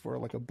University for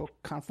like a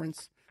book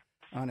conference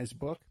on his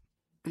book.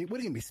 What are you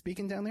going to be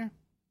speaking down there?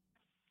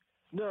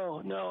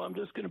 No, I'm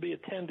just going to be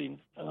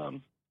attending.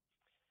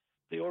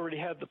 They already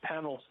had the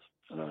panels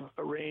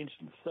arranged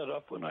and set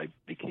up when I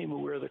became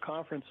aware of the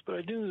conference, but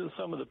I do know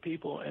some of the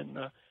people,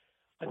 and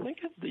I think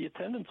the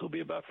attendance will be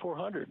about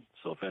 400.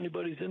 So if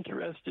anybody's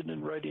interested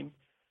in writing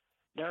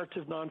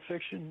narrative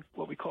nonfiction,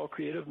 what we call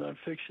creative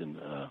nonfiction,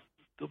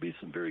 there'll be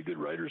some very good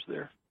writers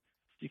there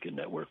you can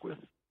network with.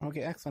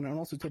 Okay, excellent. And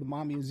also to the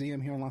Bomb Museum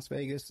here in Las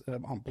Vegas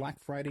on Black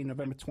Friday,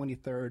 November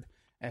 23rd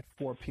at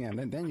 4 p.m.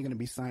 And then you're going to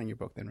be signing your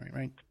book then,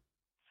 right?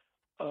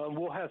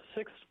 We'll have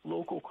 6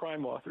 local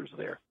crime authors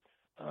there.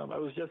 I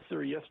was just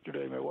there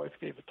yesterday. My wife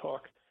gave a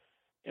talk.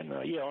 And,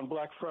 on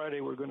Black Friday,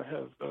 we're going to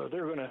have,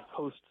 they're going to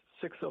host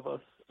 6 of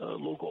us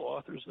local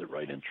authors that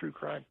write in true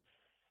crime.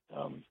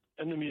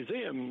 And the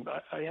museum,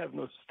 I have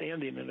no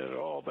standing in it at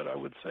all, but I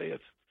would say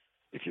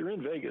if you're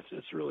in Vegas,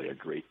 it's really a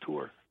great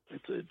tour.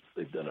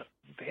 They've done a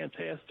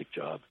fantastic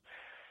job.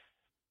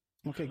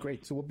 Okay,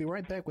 great. So we'll be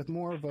right back with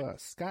more of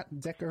Scott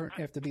Decker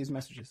after these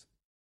messages.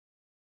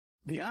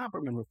 The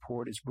Opperman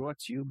Report is brought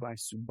to you by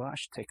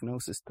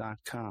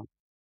SubhashTechnosis.com.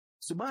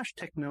 Subhash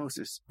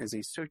Technosis is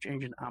a search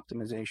engine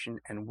optimization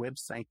and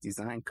website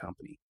design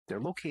company. They're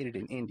located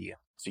in India,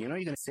 so you're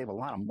going to save a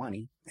lot of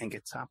money and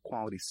get top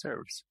quality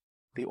service.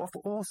 They offer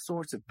all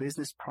sorts of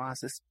business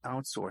process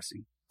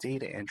outsourcing,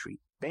 data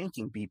entry,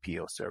 banking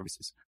BPO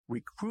services,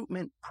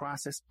 recruitment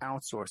process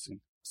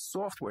outsourcing,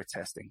 software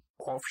testing,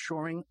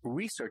 offshoring,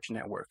 research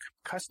network,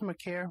 customer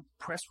care,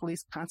 press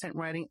release, content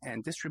writing,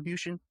 and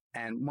distribution,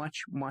 and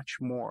much,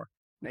 much more.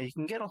 Now, you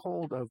can get a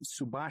hold of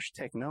Subhash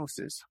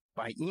Technosis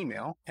by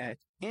email at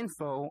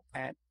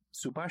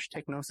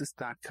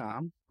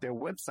info@subhashtechnosis.com. Their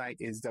website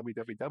is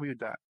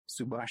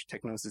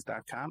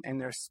www.subhashtechnosis.com,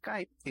 and their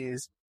Skype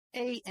is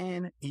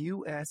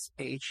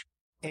ANUSHASUBASH.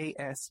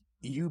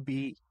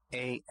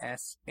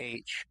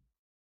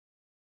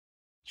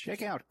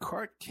 Check out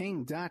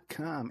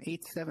cartking.com,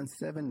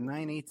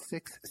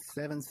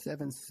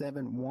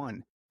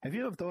 877-986-7771. Have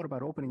you ever thought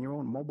about opening your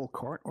own mobile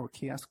cart or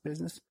kiosk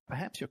business?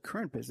 Perhaps your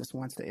current business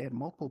wants to add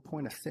multiple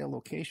point-of-sale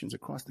locations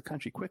across the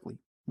country quickly.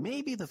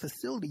 Maybe the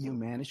facility you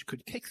manage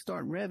could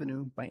kickstart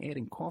revenue by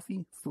adding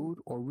coffee, food,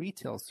 or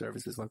retail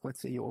services, like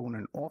let's say you own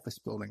an office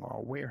building or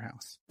a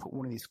warehouse. Put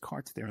one of these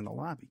carts there in the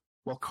lobby.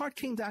 Well,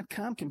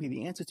 CartKing.com can be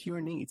the answer to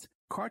your needs.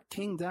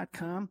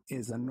 CartKing.com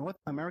is a North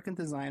American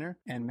designer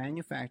and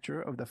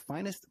manufacturer of the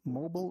finest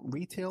mobile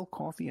retail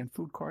coffee and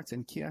food carts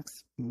and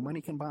kiosks money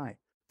can buy.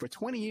 For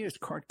 20 years,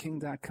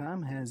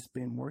 CartKing.com has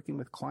been working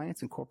with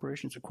clients and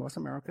corporations across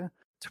America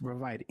to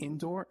provide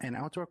indoor and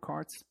outdoor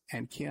carts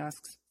and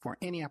kiosks for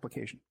any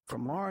application.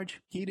 From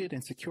large, heated,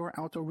 and secure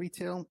outdoor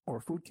retail or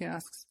food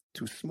kiosks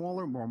to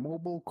smaller, more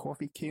mobile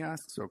coffee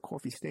kiosks or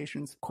coffee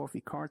stations,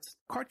 coffee carts,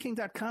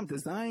 CartKing.com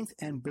designs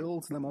and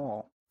builds them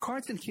all.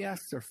 Carts and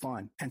kiosks are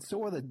fun, and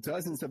so are the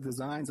dozens of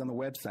designs on the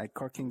website,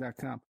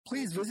 CartKing.com.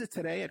 Please visit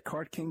today at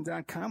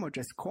CartKing.com or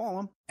just call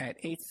them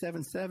at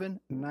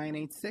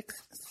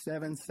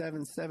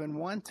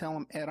 877-986-7771. Tell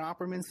them Ed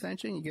Opperman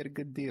sent you and you get a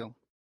good deal.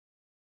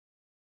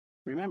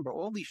 Remember,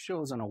 all these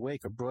shows on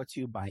Awake are brought to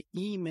you by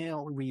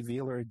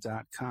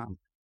emailrevealer.com.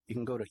 You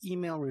can go to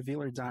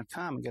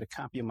emailrevealer.com and get a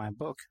copy of my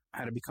book,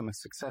 How to Become a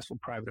Successful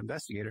Private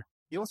Investigator.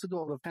 You also do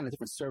all the kind of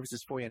different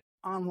services for you.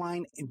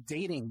 Online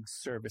dating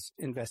service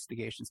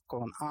investigations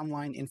called an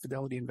online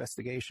infidelity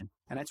investigation.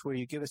 And that's where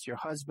you give us your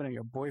husband or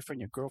your boyfriend,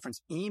 your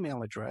girlfriend's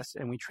email address,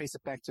 and we trace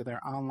it back to their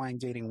online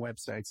dating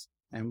websites.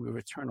 And we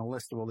return a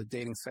list of all the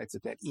dating sites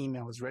that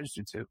email is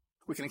registered to.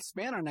 We can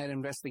expand on that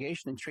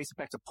investigation and trace it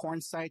back to porn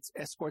sites,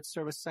 escort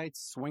service sites,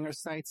 swinger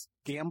sites,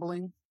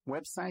 gambling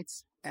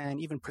websites, and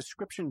even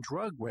prescription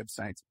drug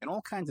websites, and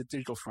all kinds of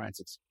digital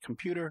forensics,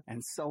 computer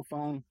and cell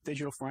phone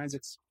digital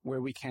forensics,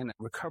 where we can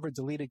recover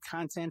deleted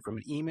content from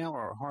an email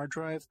or a hard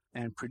drive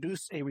and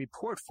produce a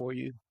report for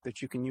you that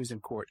you can use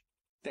in court.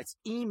 That's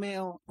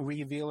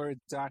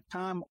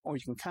emailrevealer.com, or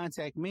you can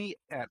contact me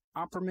at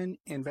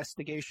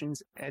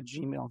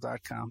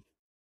oppermaninvestigations@gmail.com.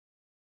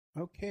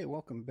 Okay,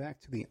 welcome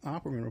back to the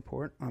Opperman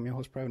Report. I'm your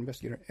host, Private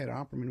Investigator Ed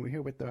Opperman. We're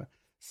here with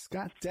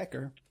Scott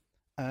Decker,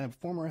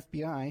 former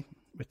FBI,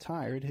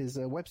 retired. His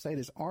website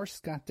is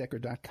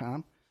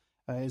rscottdecker.com.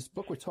 His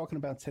book we're talking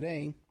about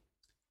today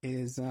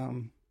is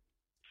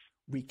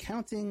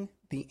Recounting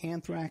the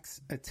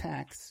Anthrax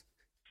Attacks,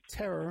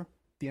 Terror,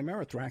 the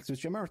Amerithrax,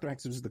 which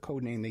Amerithrax was the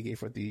code name they gave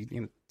for the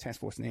task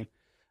force name,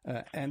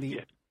 and the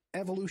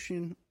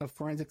evolution of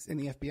forensics in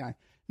the FBI.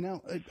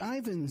 Now,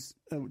 Ivan's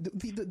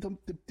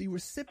the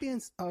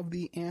recipients of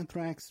the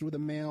anthrax through the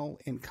mail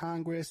in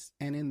Congress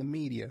and in the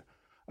media.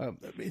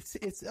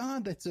 It's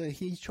odd that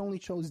he only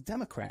chose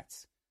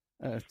Democrats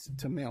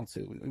to mail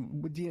to.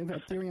 Do you have a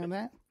theory on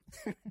that?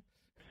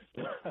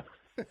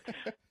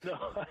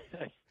 No,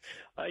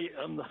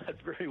 I'm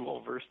not very well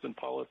versed in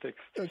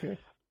politics. Okay.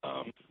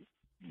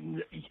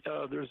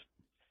 There's,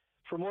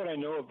 from what I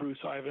know of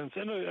Bruce Ivins,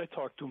 and I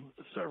talked to him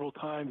several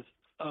times,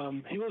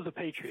 he was a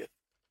patriot,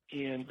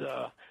 and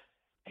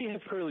he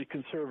had fairly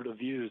conservative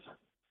views.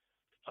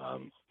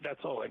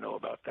 That's all I know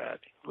about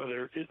that.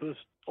 Whether it was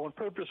on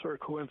purpose or a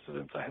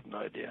coincidence, I have no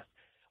idea.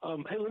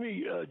 Hey, let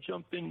me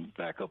jump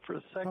back up for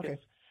a second. Okay.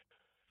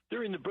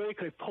 During the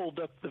break, I pulled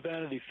up the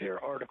Vanity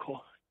Fair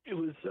article. It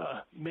was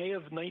May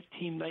of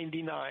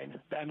 1999,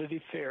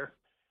 Vanity Fair,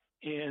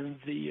 and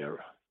the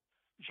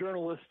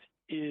journalist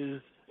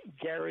is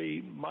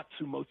Gary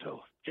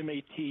Matsumoto,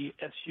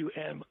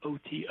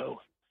 Matsumoto.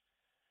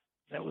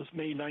 That was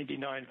May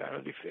 99,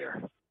 Vanity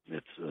Fair.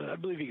 It's I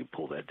believe you can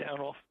pull that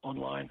down off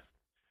online.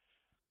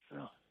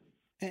 So.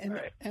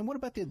 And what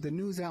about the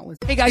news outlets?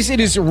 Hey guys,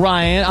 it is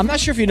Ryan. I'm not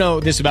sure if you know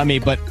this about me,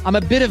 but I'm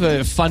a bit of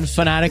a fun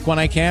fanatic when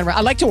I can.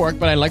 I like to work,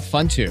 but I like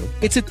fun too.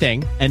 It's a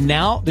thing. And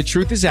now the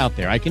truth is out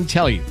there. I can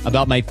tell you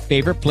about my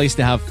favorite place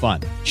to have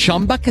fun.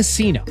 Chumba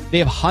Casino. They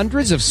have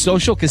hundreds of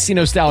social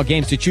casino style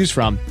games to choose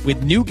from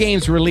with new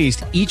games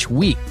released each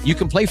week. You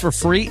can play for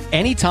free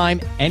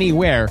anytime,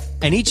 anywhere.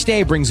 And each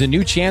day brings a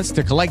new chance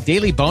to collect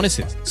daily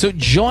bonuses. So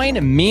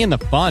join me in the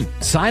fun.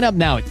 Sign up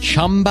now at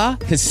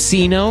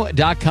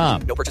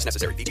ChumbaCasino.com. No purchase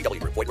necessary. VGW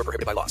Group. Void where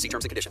prohibited by law. See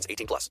terms and conditions.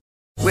 18+.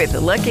 With the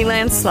Lucky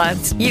Land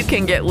Slots, you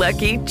can get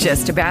lucky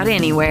just about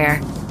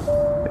anywhere.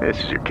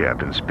 This is your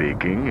captain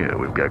speaking.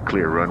 We've got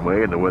clear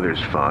runway and the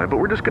weather's fine, but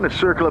we're just going to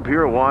circle up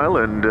here a while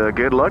and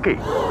get lucky.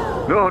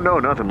 No,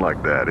 nothing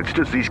like that. It's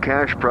just these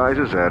cash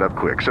prizes add up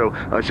quick. So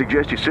I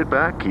suggest you sit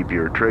back, keep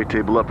your tray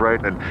table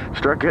upright, and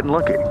start getting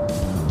lucky.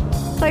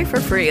 Play for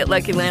free at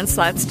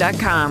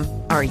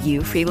LuckyLandSlots.com. Are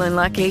you feeling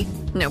lucky?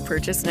 No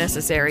purchase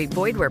necessary.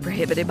 Void where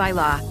prohibited by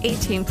law.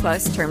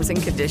 18+ terms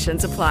and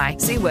conditions apply.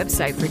 See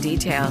website for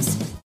details.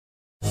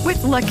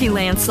 With Lucky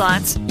Land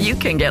Slots, you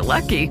can get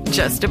lucky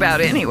just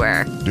about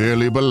anywhere.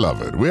 Dearly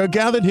beloved, we are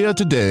gathered here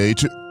today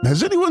to...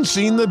 Has anyone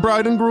seen the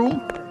bride and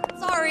groom?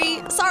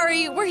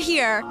 Sorry, we're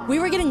here. We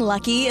were getting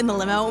lucky in the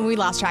limo and we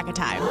lost track of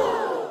time.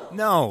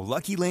 No,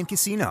 Lucky Land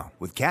Casino,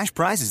 with cash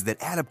prizes that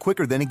add up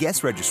quicker than a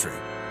guest registry.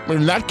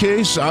 In that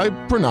case, I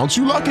pronounce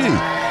you lucky.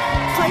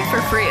 Play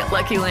for free at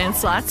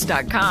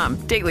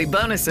LuckyLandSlots.com. Daily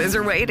bonuses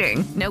are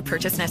waiting. No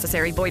purchase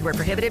necessary. Void where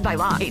prohibited by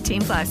law.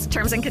 18+.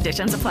 Terms and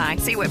conditions apply.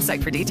 See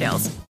website for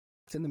details.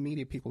 It's in the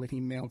media people that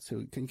he mailed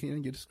to.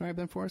 Can you describe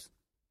them for us?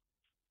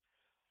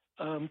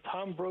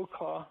 Tom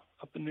Brokaw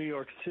up in New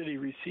York City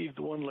received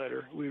one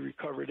letter. We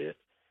recovered it.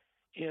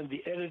 And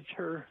the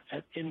editor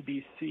at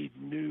NBC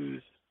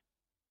News,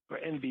 or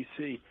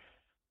NBC,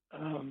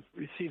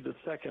 received the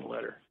second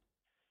letter.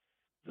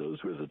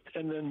 Those were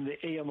and then the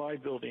AMI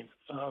building,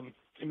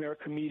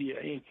 American Media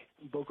Inc.,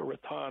 Boca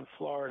Raton,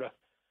 Florida.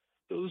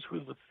 Those were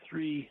the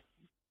three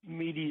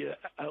media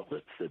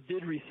outlets that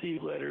did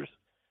receive letters.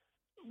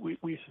 We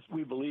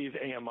believe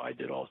AMI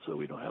did also.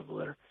 We don't have the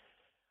letter.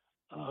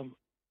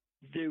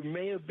 There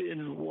may have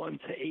been one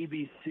to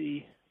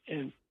ABC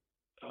and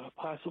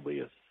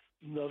possibly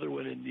another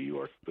one in New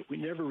York, but we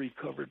never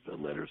recovered the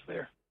letters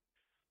there.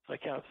 So I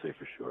can't say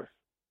for sure.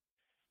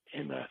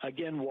 And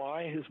again,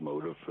 why his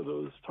motive for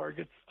those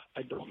targets,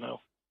 I don't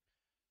know.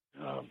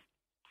 I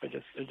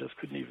just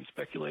couldn't even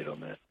speculate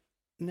on that.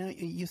 Now,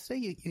 you say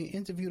you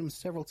interviewed him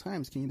several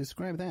times. Can you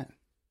describe that?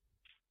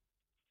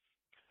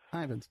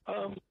 Ivins.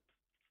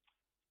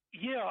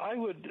 Yeah, I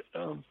would.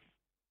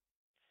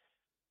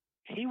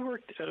 He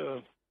worked at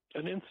an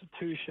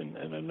institution,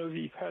 and I know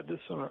you've had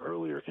this on an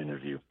earlier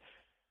interview.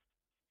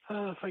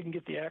 If I can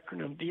get the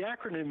acronym. The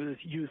acronym is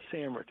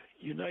USAMRIID,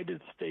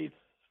 United States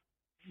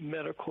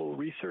Medical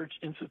Research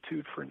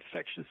Institute for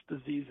Infectious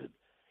Diseases,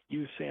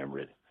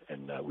 USAMRIID.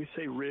 And we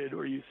say RID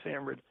or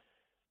USAMRIID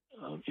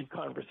in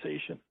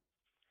conversation.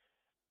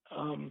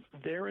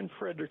 They're in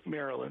Frederick,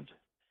 Maryland.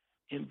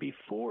 And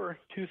before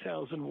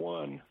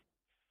 2001,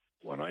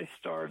 when I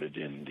started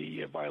in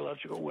the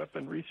biological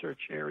weapon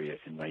research area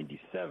in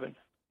 97,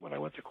 when I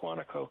went to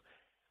Quantico,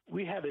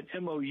 we had an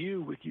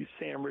MOU with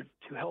USAMRIID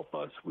to help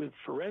us with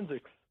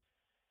forensics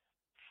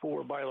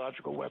for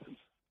biological weapons.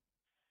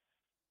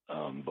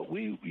 But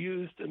we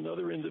used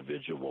another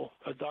individual,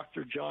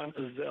 Dr. John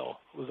Ezell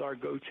was our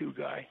go-to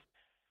guy.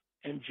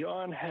 And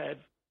John had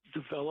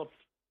developed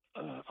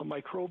a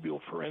microbial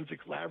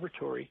forensics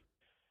laboratory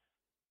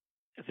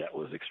that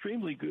was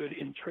extremely good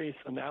in trace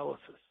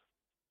analysis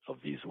of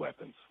these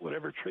weapons.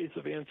 Whatever trace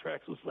of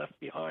anthrax was left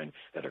behind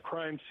at a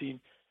crime scene,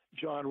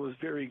 John was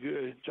very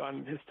good. John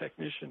and his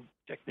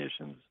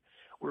technicians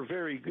were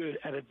very good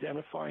at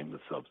identifying the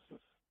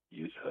substance,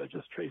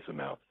 just trace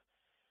amounts.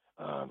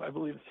 I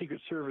believe the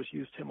Secret Service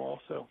used him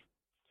also.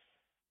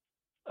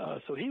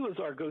 So he was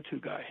our go-to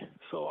guy.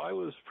 So I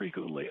was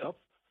frequently up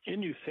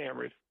in New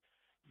Samrid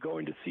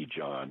going to see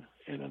John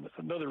and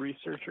another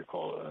researcher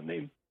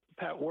named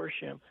Pat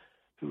Warsham,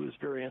 who was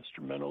very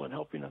instrumental in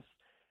helping us.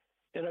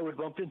 And I would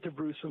bump into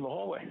Bruce in the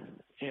hallway,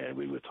 and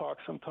we would talk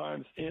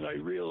sometimes. And I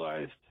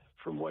realized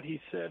from what he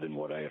said and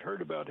what I had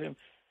heard about him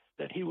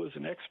that he was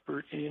an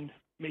expert in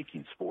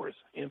making spores,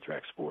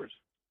 anthrax spores.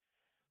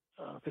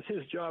 Because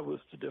his job was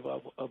to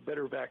develop a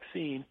better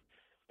vaccine.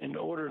 In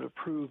order to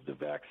prove the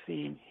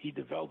vaccine he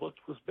developed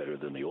was better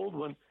than the old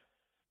one,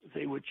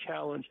 they would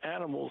challenge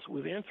animals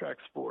with anthrax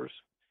spores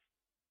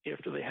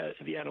after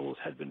the animals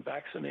had been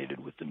vaccinated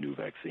with the new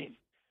vaccine.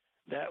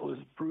 That was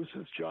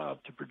Bruce's job,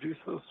 to produce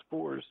those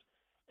spores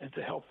and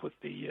to help with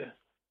the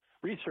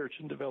research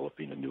in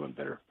developing a new and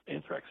better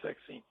anthrax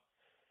vaccine.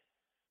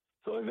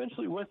 So I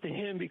eventually went to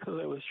him because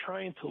I was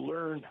trying to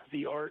learn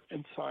the art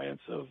and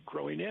science of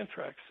growing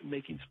anthrax and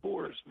making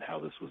spores and how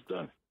this was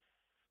done.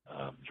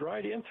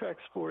 Dried anthrax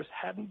spores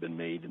hadn't been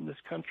made in this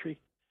country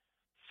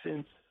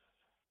since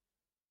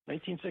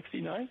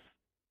 1969,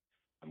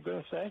 I'm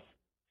going to say.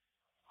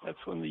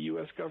 That's when the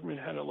U.S. government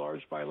had a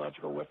large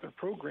biological weapon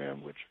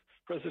program, which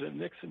President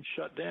Nixon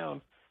shut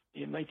down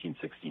in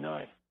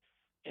 1969.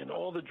 And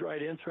all the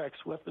dried anthrax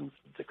weapons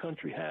the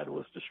country had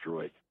was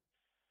destroyed.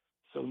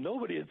 So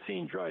nobody had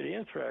seen dried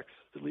anthrax,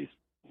 at least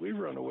we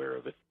were unaware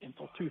of it,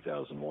 until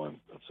 2001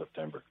 of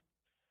September.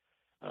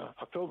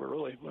 October,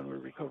 really, when we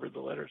recovered the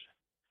letters.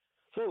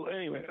 So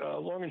anyway,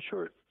 long and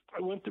short,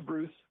 I went to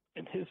Bruce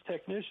and his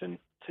technician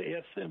to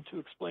ask them to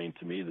explain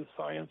to me the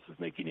science of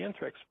making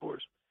anthrax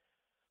spores,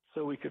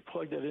 so we could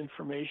plug that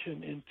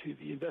information into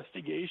the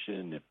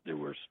investigation. If there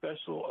were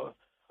special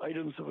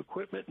items of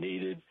equipment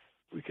needed,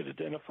 we could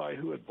identify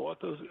who had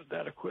bought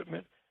that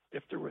equipment.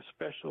 If there were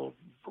special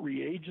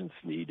reagents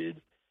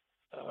needed,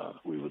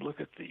 we would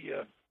look at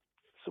the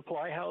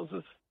supply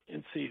houses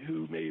and see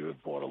who may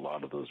have bought a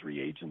lot of those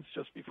reagents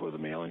just before the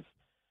mailings.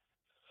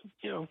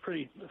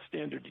 Pretty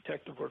standard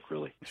detective work,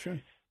 really. Sure.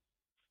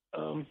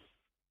 And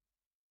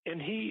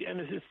he and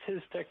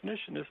his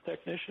technician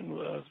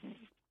was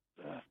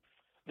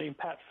named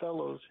Pat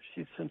Fellows.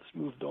 She's since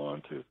moved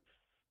on to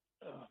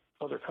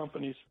other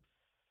companies.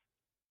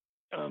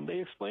 They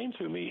explained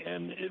to me,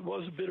 and it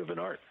was a bit of an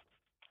art.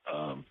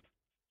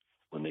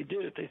 When they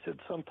did it, they said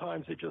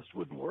sometimes it just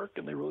wouldn't work,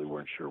 and they really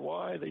weren't sure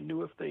why. They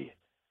knew if they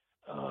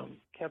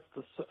kept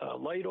the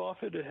light off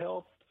it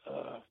helped.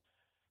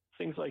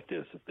 Things like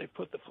this. If they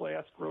put the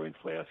growing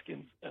flask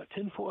in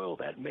tinfoil,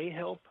 that may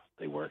help.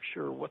 They weren't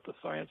sure what the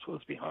science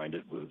was behind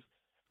it.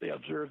 They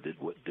observed it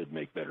did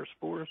make better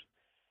spores.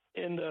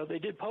 And they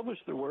did publish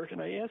their work,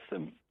 and I asked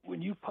them,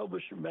 when you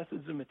publish your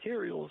methods and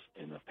materials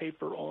in a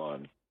paper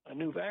on a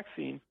new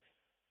vaccine,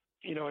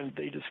 and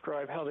they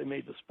describe how they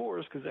made the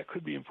spores, because that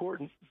could be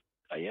important,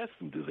 I asked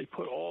them, do they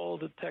put all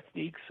the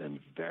techniques and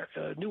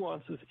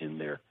nuances in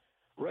their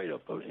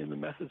write-up in the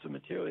methods and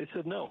material? They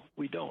said, no,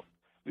 we don't.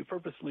 We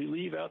purposely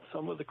leave out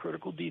some of the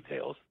critical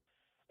details,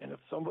 and if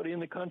somebody in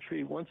the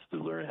country wants to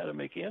learn how to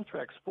make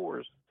anthrax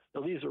spores,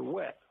 now these are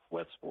wet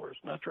spores,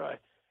 not dry,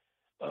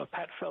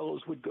 Pat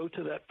Fellows would go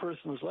to that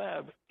person's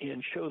lab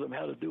and show them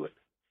how to do it.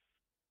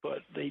 But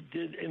they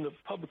did, in the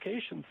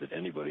publications that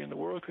anybody in the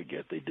world could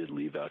get, they did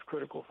leave out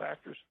critical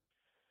factors.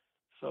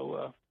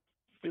 So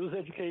it was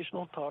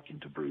educational, talking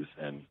to Bruce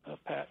and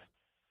Pat.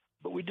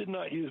 But we did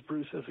not use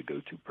Bruce as a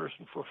go-to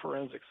person for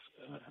forensics.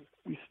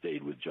 We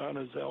stayed with John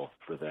Ezell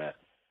for that.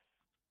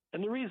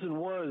 And the reason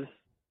was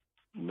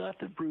not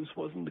that Bruce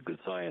wasn't a good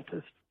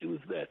scientist. It was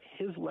that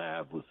his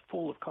lab was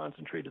full of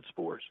concentrated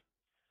spores.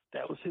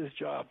 That was his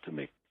job, to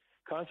make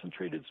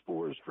concentrated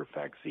spores for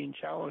vaccine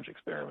challenge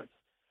experiments.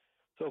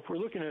 So if we're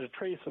looking at a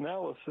trace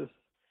analysis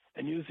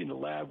and using a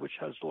lab which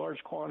has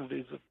large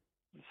quantities of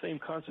the same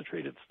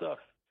concentrated stuff,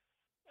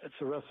 it's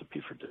a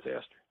recipe for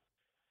disaster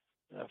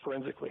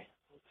forensically.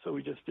 So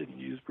we just didn't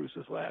use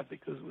Bruce's lab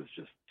because it was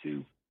just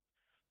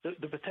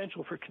the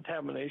potential for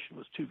contamination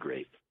was too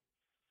great.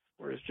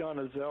 Whereas John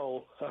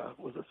Ezell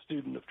was a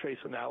student of trace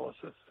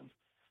analysis, and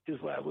his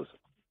lab was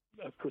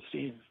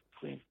pristine,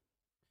 clean.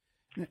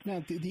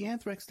 Now, the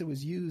anthrax that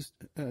was used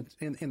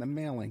in the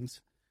mailings,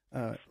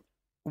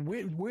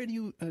 where do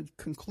you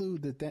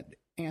conclude that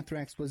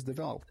anthrax was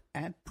developed?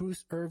 At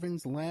Bruce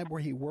Irvin's lab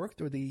where he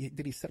worked, or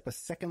did he set up a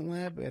second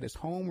lab at his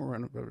home or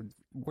in a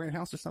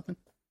warehouse or something?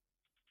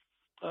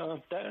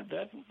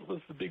 That was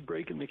the big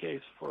break in the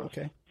case for us.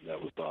 Okay.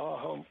 That was the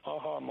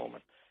aha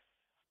moment.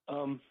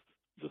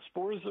 The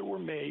spores that were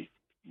made,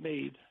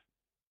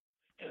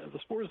 the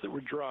spores that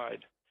were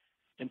dried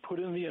and put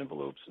in the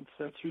envelopes and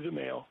sent through the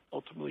mail,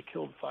 ultimately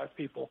killed 5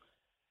 people.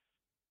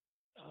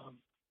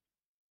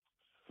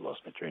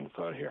 Lost my train of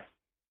thought here.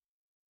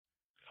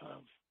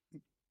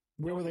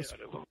 Where were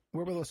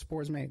those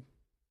spores made?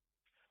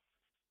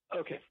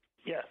 Okay,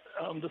 yeah.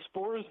 The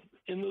spores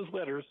in those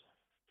letters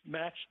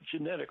matched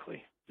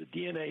genetically. The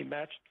DNA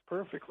matched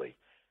perfectly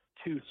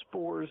to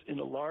spores in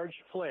a large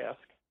flask,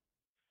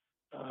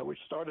 which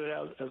started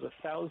out as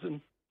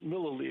 1,000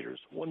 milliliters,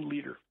 1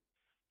 liter,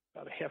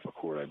 about a half a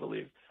quart, I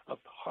believe, of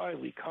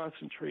highly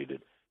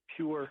concentrated,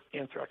 pure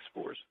anthrax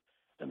spores.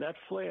 And that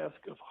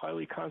flask of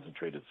highly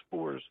concentrated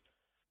spores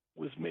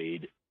was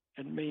made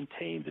and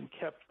maintained and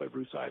kept by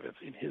Bruce Ivins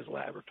in his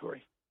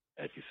laboratory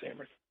at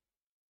USAMRIC.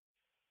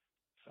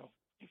 So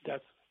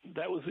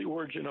that was the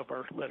origin of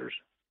our letters.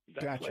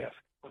 That Gotcha. flask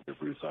under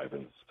Bruce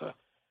Ivins.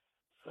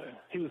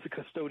 He was the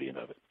custodian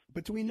of it.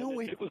 But do we know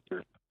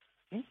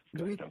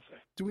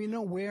do we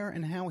know where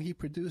and how he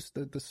produced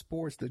the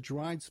spores, the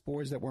dried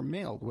spores that were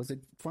mailed? Was it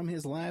from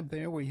his lab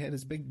there where he had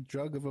his big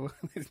jug of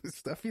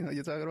stuff,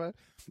 you're talking about?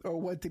 Or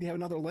what, did he have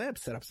another lab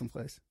set up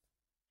someplace?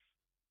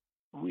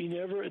 We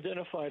never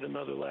identified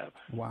another lab.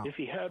 Wow. If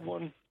he had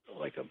one,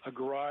 like a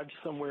garage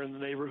somewhere in the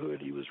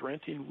neighborhood he was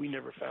renting, we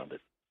never found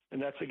it. And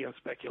that's against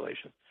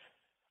speculation.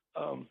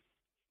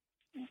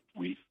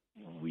 We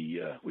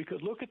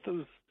could look at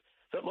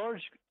that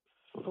large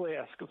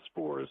flask of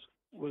spores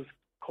was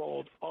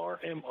called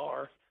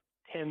RMR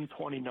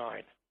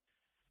 1029.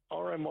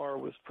 RMR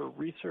was for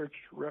research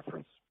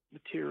reference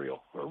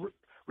material, or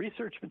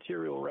research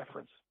material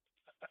reference.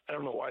 I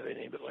don't know why they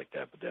named it like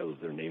that, but that was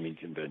their naming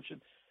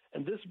convention.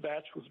 And this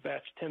batch was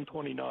batch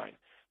 1029.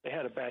 They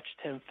had a batch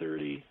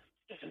 1030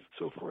 and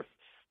so forth.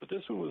 But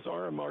this one was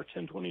RMR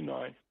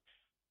 1029.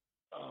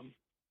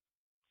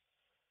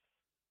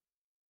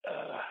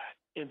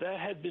 And that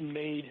had been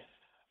made,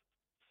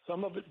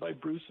 some of it by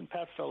Bruce and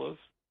Pat Fellows,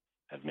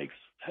 had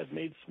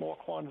made small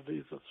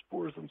quantities of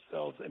spores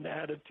themselves and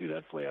added to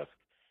that flask.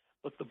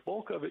 But the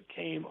bulk of it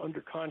came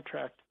under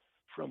contract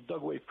from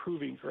Dugway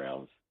Proving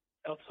Grounds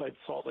outside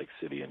Salt Lake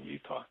City in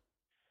Utah.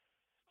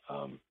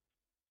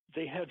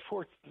 They had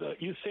the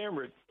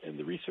USAMRIC and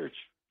the research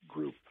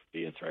group,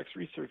 the Anthrax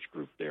research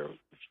group there,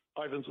 which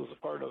Ivins was a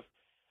part of,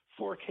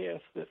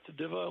 forecast that to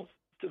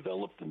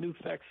develop the new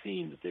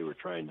vaccine that they were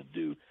trying to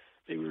do,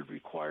 they would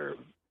require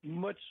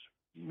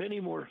many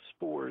more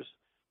spores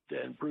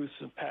than Bruce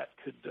and Pat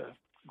could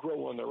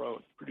grow on their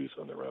own, produce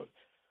on their own.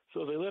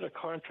 So they let a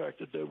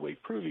contract at Dugway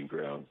Proving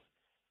Grounds,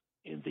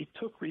 and they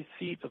took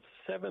receipt of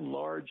 7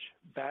 large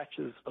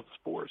batches of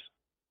spores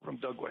from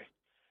Dugway.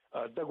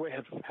 Dugway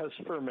has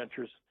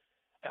fermenters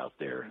out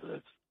there.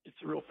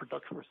 It's a real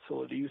production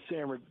facility.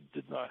 USAMRIC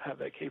did not have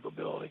that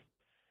capability.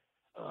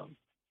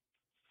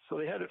 So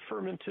they had it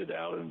fermented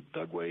out in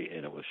Dugway,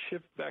 and it was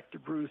shipped back to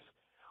Bruce.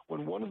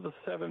 When one of the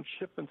 7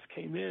 shipments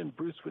came in,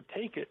 Bruce would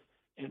take it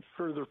and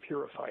further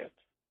purify it.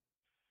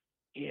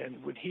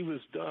 And when he was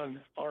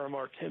done,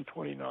 RMR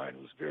 1029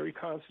 was very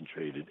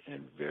concentrated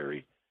and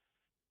very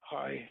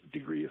high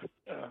degree of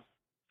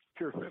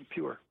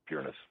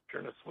pureness.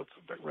 What's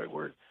the right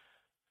word?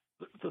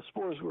 The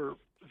spores were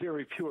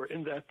very pure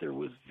in that there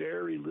was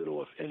very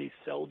little, if any,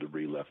 cell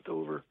debris left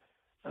over.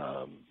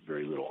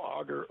 Very little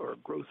agar or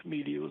growth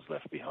media was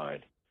left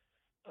behind.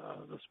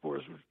 The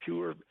spores were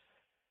pure.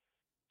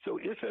 So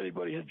if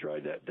anybody had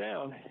dried that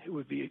down, it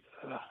would be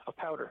a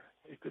powder.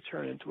 It could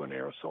turn into an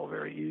aerosol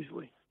very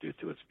easily due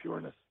to its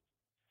pureness.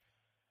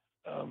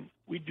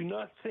 We do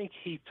not think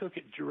he took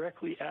it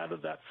directly out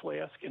of that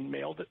flask and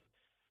mailed it.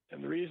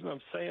 And the reason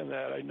I'm saying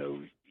that, I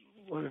know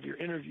one of your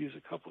interviews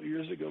a couple of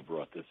years ago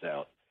brought this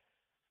out,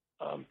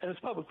 and it's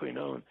publicly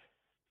known.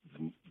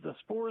 The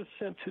spores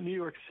sent to New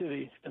York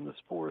City and the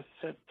spores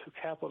sent to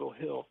Capitol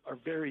Hill are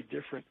very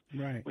different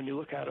when you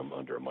look at them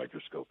under a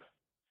microscope.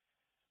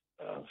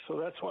 So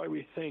that's why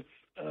we think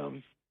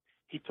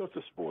he took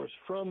the spores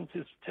from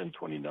his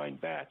 1029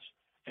 batch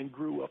and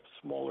grew up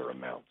smaller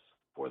amounts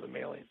for the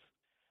mailings.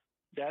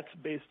 That's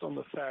based on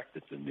the fact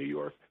that the New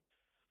York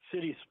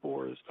City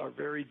spores are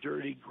very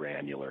dirty,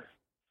 granular,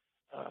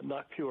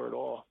 not pure at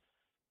all.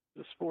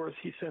 The spores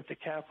he sent to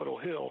Capitol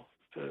Hill,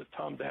 to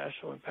Tom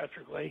Daschle and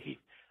Patrick Leahy,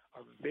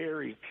 are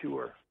very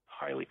pure,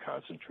 highly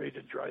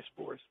concentrated dry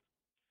spores.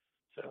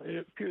 So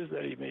it appears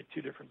that he made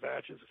 2 different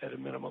batches at a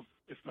minimum,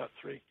 if not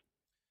 3.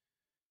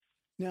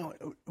 Now,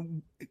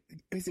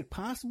 is it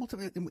possible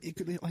he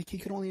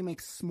could only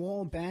make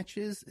small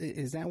batches?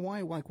 Is that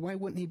why? Like, why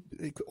wouldn't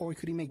he, or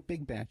could he make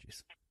big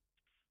batches?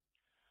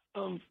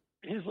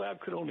 His lab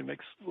could only make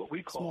what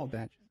we call small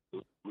batches.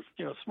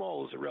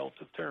 Small is a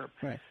relative term.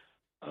 Right.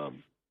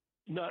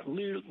 Not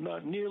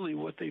nearly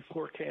what they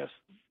forecast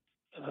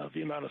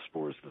the amount of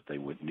spores that they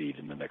would need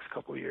in the next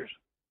couple of years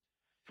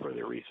for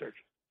their research.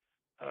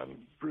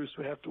 Bruce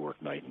would have to work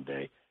night and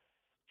day.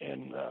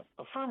 And a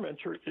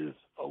fermenter is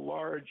a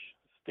large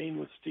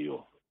stainless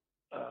steel,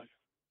 I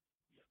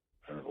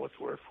don't know what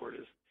the word for it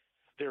is.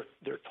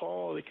 They're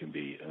tall. They can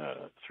be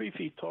 3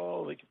 feet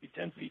tall. They can be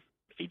 10 feet,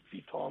 8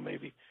 feet tall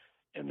maybe.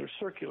 And they're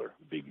circular,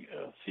 big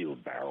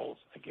sealed barrels,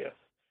 I guess.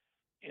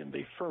 and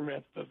they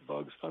ferment the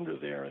bugs under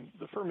there. And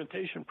the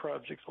fermentation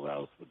project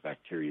allows the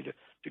bacteria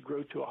to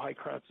grow to a high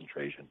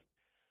concentration.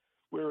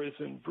 Whereas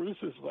in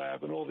Bruce's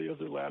lab and all the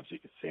other labs at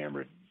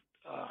Samard,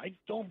 I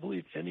don't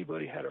believe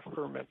anybody had a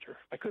fermenter.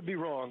 I could be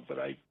wrong, but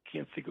I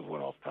can't think of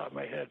one off the top of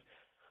my head.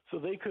 So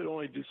they could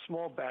only do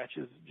small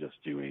batches, just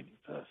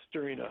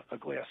stirring a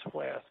glass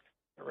flask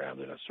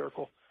around in a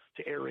circle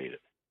to aerate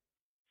it.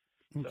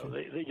 Okay. So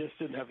they just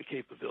didn't have the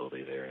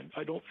capability there. And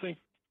I don't think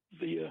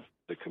the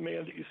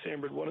command at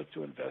USAMRIID wanted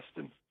to invest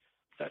in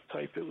that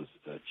type. It was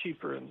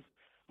cheaper and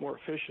more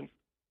efficient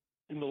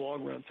in the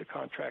long run to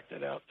contract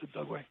it out to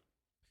Dugway.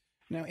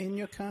 Now, in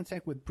your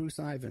contact with Bruce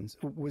Ivins,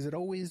 was it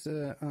always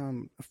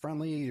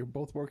friendly? You're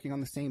both working on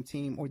the same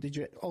team, or did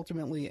you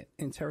ultimately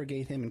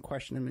interrogate him and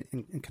question him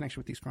in connection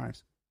with these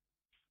crimes?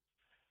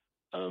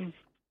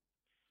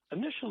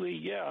 Initially,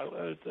 yeah,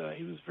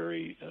 he was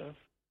very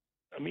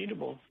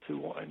amenable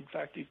to. In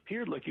fact, he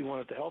appeared like he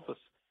wanted to help us.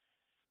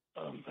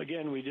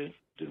 Again, we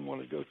didn't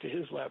want to go to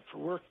his lab for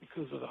work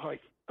because of the high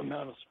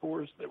amount of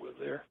spores that were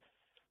there.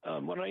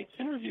 When I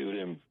interviewed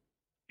him,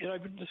 and I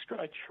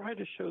try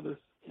to show this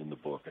in the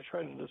book. I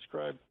try to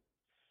describe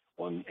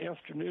one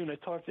afternoon. I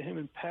talked to him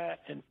and Pat,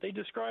 and they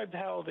described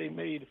how they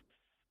made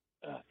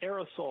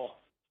aerosol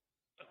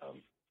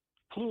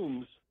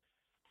plumes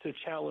to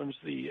challenge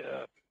the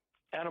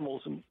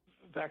animals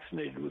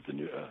vaccinated with the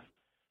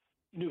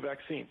new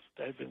vaccines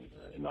that had been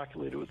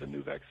inoculated with the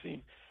new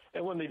vaccine.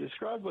 And when they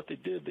described what they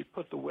did, they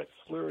put the wet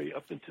slurry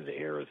up into the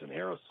air as an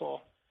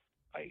aerosol.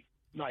 I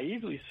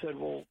naively said,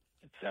 well,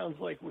 it sounds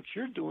like what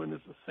you're doing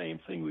is the same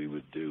thing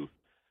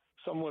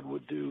someone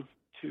would do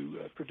to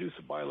produce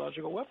a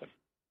biological weapon.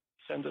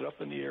 Send it up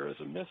in the air as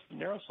a mist, an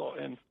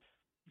aerosol. And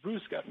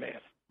Bruce got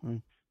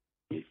mad.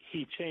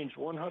 He changed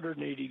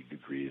 180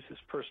 degrees. His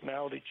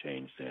personality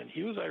changed, and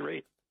he was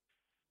irate.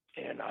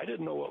 And I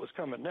didn't know what was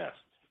coming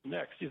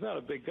next. He's not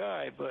a big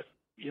guy, but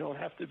you don't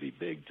have to be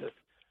big to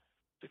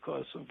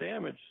cause some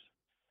damage.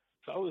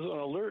 So I was on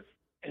alert,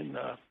 and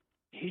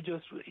he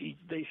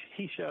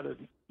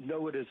shouted,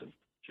 "No, it isn't."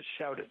 Just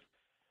shouted.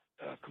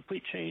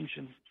 Complete change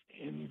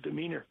in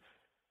demeanor.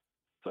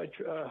 So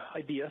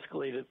I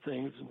de-escalated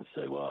things and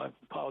said, well, I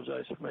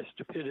apologize for my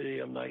stupidity.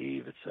 I'm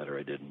naive, et cetera.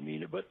 I didn't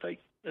mean it. But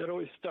it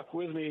always stuck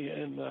with me,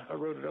 and I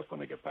wrote it up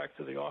when I get back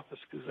to the office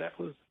because that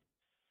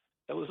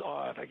was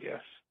odd, I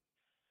guess.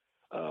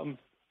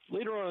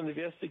 Later on in the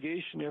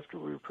investigation, after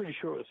we were pretty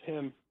sure it was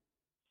him,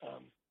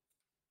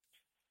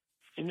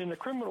 and in a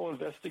criminal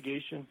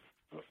investigation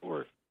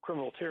or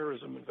criminal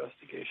terrorism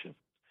investigation,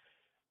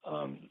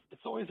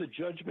 it's always a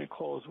judgment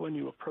call is when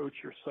you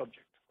approach your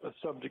subject. A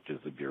subject is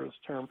the Bureau's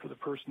term for the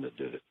person that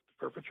did it,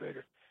 the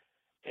perpetrator.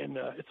 And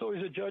it's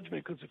always a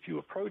judgment because if you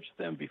approach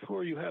them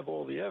before you have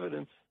all the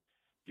evidence,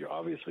 you're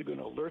obviously going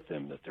to alert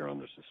them that they're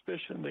under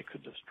suspicion. They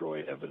could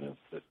destroy evidence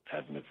that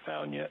hadn't been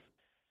found yet.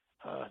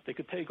 They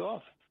could take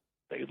off.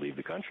 They could leave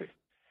the country.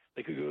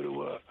 They could go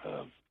to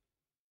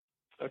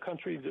a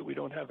country that we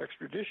don't have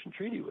extradition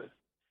treaty with.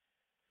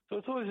 So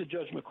it's always a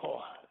judgment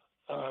call.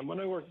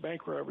 When I worked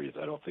bank robberies,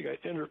 I don't think I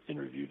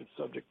interviewed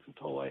a subject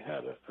until I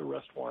had an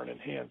arrest warrant in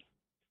hand.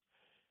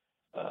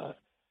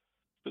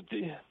 But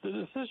the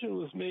decision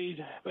was made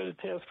by the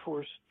task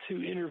force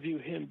to interview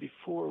him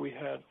before we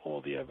had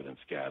all the evidence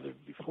gathered,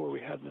 before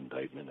we had an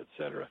indictment, et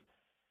cetera.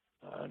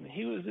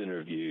 He was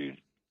interviewed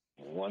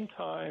one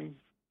time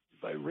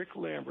by Rick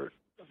Lambert,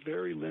 a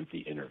very lengthy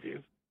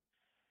interview.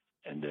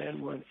 And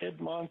then when Ed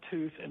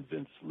Montooth and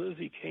Vince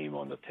Lizzie came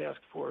on the task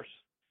force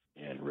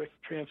and Rick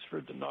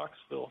transferred to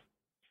Knoxville,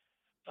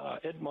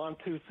 Ed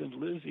Montooth and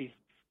Lizzie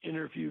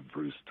interviewed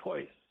Bruce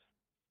twice,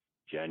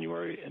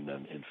 January and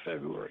then in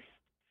February.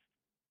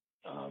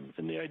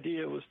 And the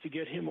idea was to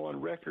get him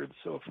on record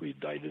so if we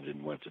indicted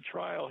and went to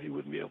trial, he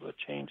wouldn't be able to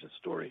change the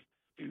story.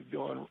 He would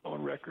go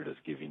on record as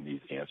giving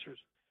these answers.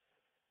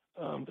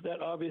 But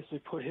that obviously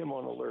put him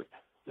on alert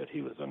that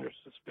he was under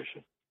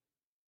suspicion.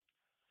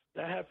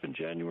 That happened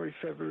January,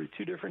 February,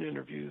 2 different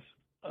interviews.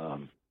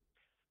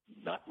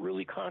 Not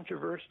really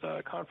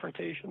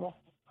confrontational,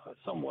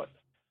 somewhat,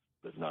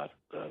 but not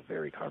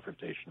very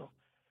confrontational.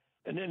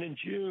 And then in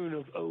June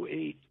of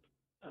 2008,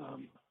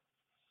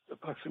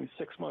 approximately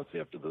 6 months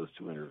after those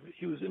 2 interviews,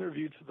 he was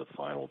interviewed for the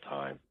final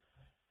time.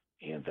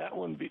 And that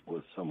one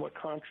was somewhat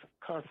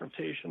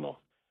confrontational.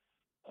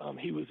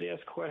 He was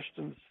asked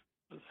questions,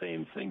 the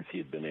same things he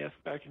had been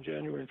asked back in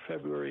January and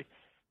February,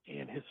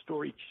 and his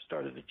story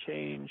started to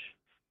change.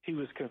 He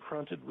was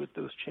confronted with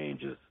those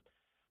changes.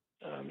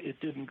 It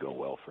didn't go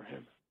well for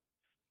him.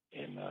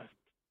 And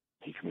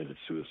he committed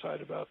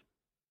suicide about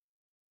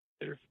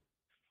later.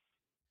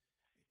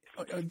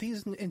 Are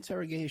these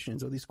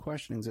interrogations or these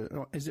questionings,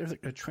 is there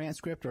a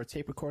transcript or a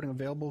tape recording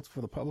available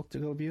for the public to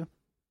go view?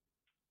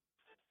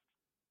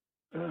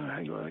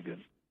 Hang on, I got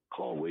a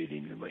call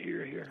waiting in my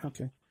ear here.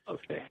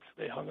 Okay,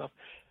 they hung up.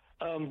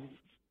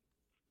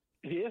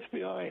 The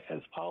FBI,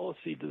 as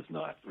policy, does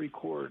not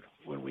record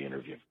when we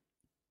interview.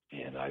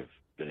 And I've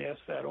been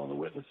asked that on the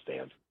witness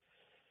stand.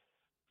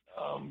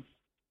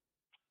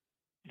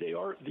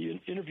 The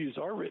interviews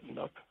are written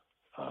up,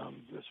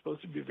 They're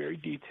supposed to be very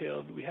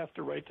detailed. We have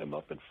to write them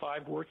up in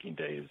 5 working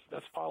days.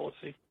 That's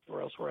policy,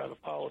 or else we're out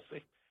of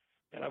policy.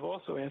 And I've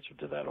also answered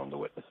to that on the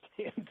witness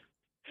stand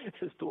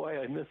as to why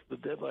I missed the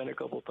deadline a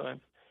couple of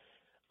times.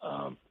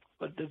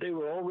 But they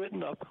were all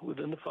written up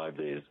within the 5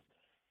 days.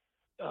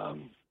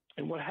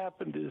 And what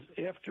happened is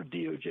after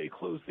DOJ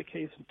closed the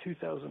case in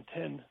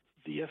 2010,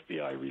 the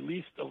FBI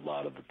released a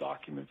lot of the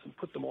documents and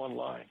put them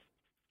online.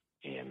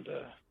 And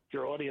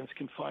your audience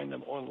can find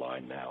them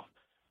online now.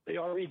 They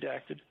are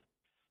redacted.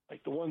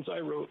 Like the ones I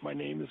wrote, my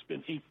name has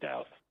been eked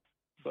out.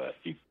 But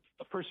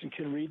a person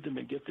can read them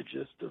and get the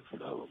gist of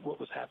what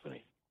was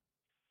happening.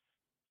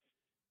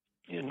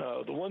 In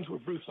the ones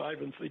with Bruce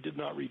Ivins, they did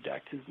not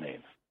redact his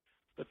name.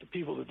 But the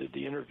people that did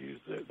the interviews,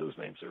 those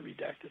names are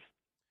redacted.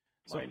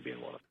 Mine being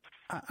one of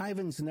them.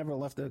 Ivins never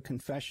left a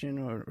confession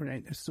or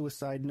a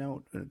suicide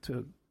note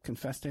to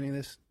confess to any of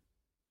this?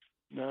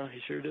 No, he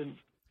sure didn't.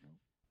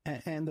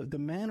 And the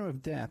manner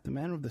of death, the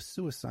manner of the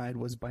suicide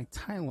was by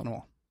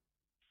Tylenol.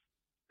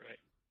 Right.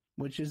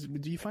 Which is,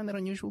 do you find that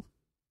unusual?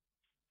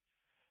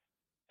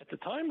 At the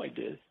time I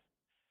did.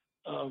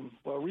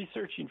 While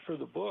researching for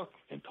the book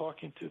and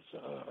talking to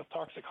a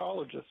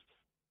toxicologist,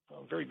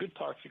 a very good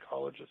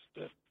toxicologist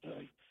at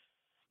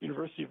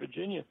University of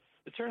Virginia,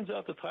 it turns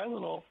out that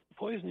Tylenol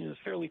poisoning is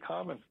fairly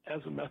common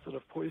as a method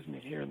of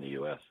poisoning here in the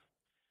U.S.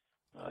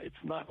 It's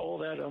not all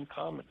that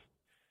uncommon.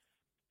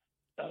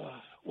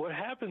 What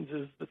happens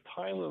is the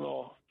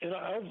Tylenol, and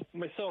I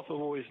myself have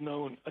always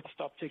known, I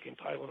stopped taking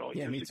Tylenol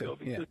years ago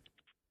because,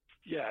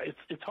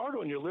 it's hard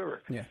on your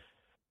liver. Yeah.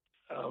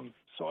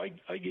 So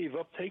I gave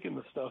up taking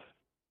the stuff.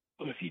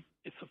 But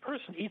if the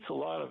person eats a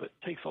lot of it,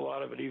 takes a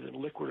lot of it, either in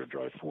liquid or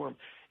dry form,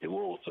 it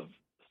will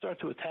start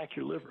to attack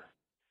your liver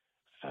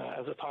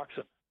as a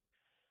toxin.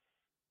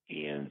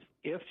 And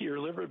after your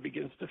liver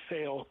begins to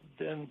fail,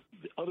 then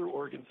the other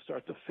organs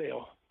start to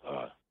fail.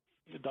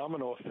 The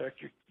domino effect,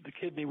 the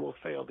kidney will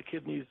fail. The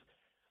kidneys,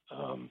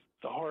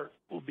 the heart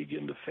will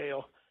begin to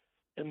fail,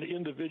 and the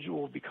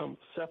individual will become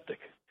septic.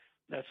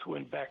 That's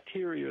when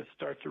bacteria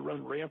start to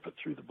run rampant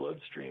through the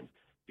bloodstream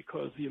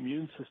because the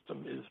immune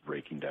system is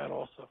breaking down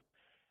also.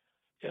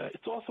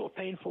 It's also a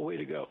painful way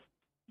to go.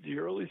 The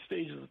early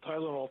stages of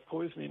Tylenol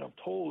poisoning, I'm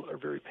told, are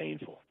very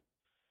painful.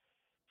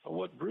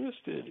 What Bruce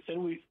did,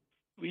 and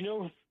we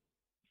know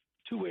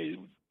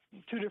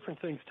two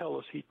different things tell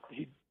us he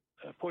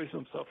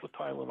poisoned himself with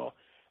Tylenol.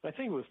 I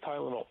think it was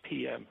Tylenol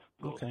PM,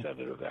 a little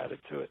sedative added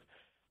to it,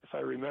 if I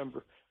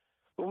remember.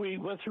 When we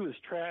went through his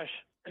trash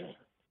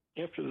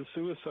after the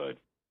suicide,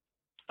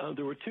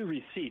 there were 2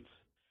 receipts.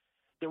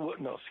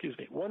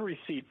 One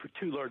receipt for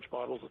 2 large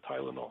bottles of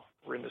Tylenol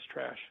were in his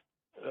trash,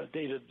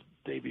 dated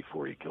the day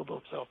before he killed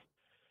himself.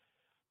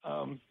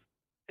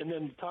 And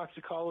then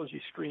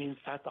toxicology screens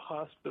at the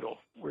hospital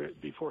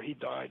before he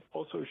died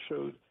also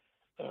showed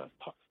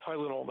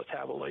Tylenol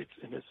metabolites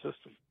in his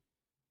system.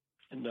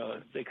 And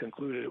they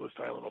concluded it was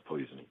Tylenol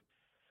poisoning.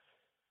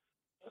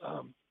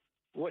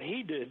 What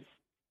he did,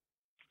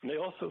 they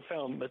also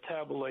found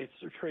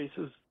metabolites or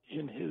traces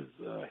in his,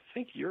 I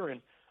think,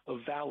 urine of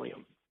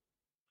Valium.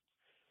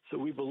 So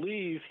we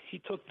believe he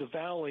took the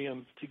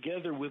Valium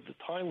together with the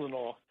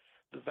Tylenol.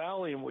 The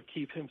Valium would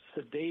keep him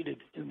sedated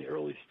in the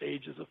early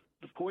stages of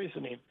the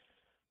poisoning,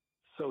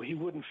 so he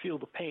wouldn't feel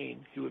the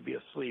pain. He would be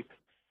asleep.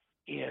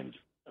 And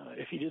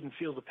if he didn't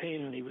feel the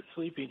pain and he was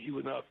sleeping, he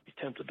would not be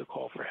tempted to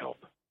call for help.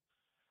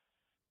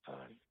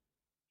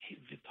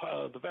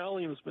 The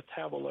Valium is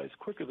metabolized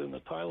quicker than the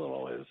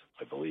Tylenol is,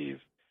 I believe.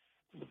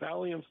 The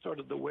Valium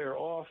started to wear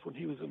off when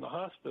he was in the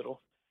hospital.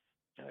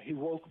 He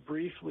woke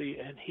briefly,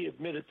 and he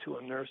admitted to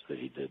a nurse that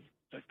he did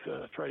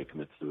try to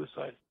commit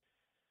suicide.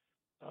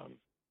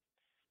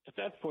 At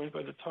that point,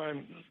 by the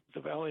time the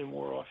Valium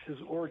wore off, his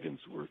organs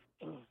were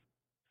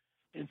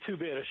in too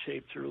bad a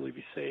shape to really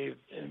be saved.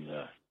 And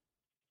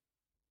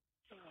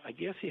I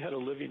guess he had a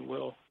living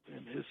will,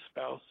 and his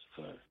spouse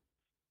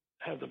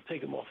had them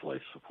take him off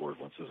life support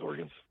once his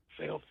organs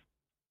failed.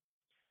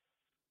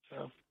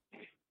 So,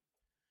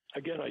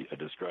 again, I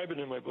describe it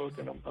in my book,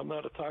 and I'm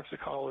not a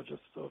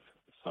toxicologist, so if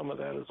some of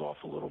that is off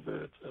a little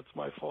bit, it's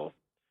my fault.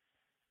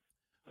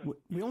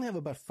 We only have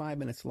about 5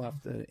 minutes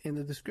left. In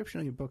the description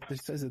of your book,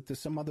 it says that there's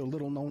some other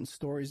little-known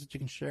stories that you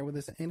can share with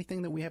us.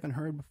 Anything that we haven't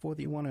heard before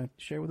that you want to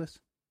share with us?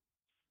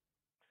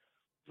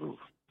 Ooh,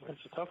 that's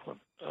a tough one.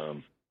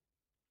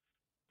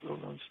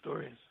 Little-known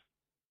stories.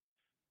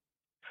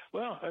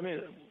 Well, I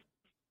mean,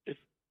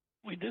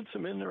 we did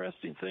some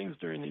interesting things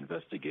during the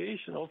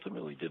investigation.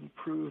 Ultimately, didn't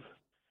prove,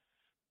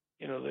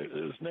 there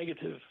was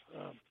negative,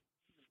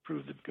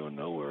 proved it going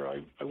nowhere.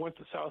 I went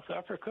to South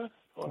Africa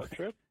on a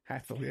trip.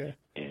 Hassle, yeah.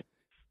 And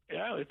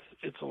yeah,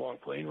 it's a long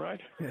plane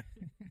ride.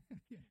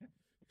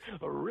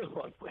 A real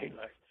long plane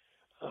ride.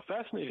 A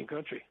fascinating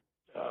country.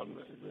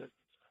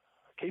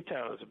 Cape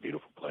Town is a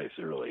beautiful place.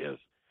 It really is.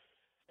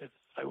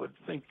 I would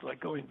think, like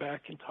going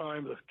back in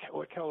time,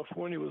 what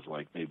California was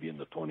like maybe in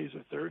the 20s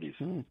or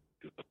 30s.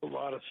 A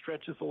lot of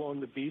stretches along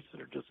the beach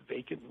that are just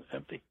vacant and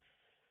empty.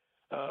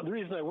 The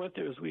reason I went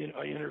there is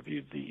I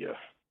interviewed the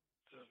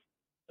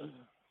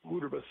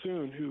Wouter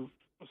Bassoon, who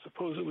was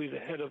supposedly the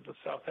head of the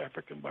South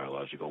African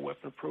biological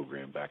weapon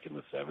program back in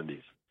the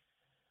 70s.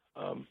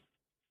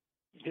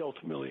 He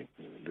ultimately,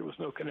 there was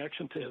no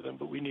connection to them,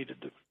 but we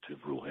needed to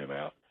rule him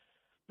out.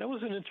 That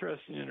was an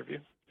interesting interview.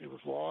 It was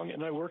long,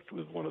 and I worked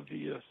with one of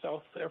the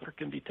South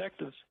African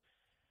detectives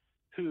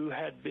who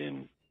had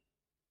been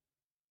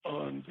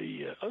on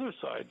the other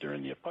side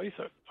during the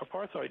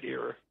apartheid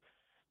era,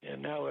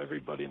 and now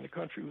everybody in the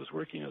country was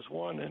working as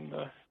one, and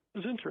it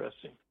was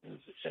interesting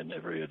and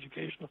very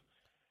educational.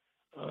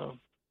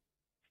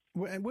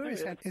 Where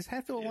is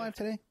Hatfield alive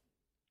today?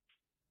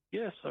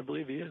 Yes, I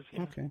believe he is.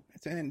 Yeah. Okay.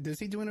 And does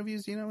he do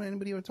interviews? Do you know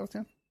anybody ever talk to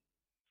him?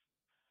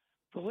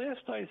 The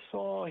last I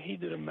saw, he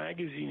did a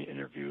magazine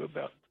interview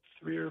about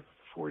 3 or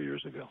 4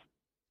 years ago.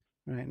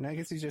 Right, and I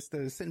guess he's just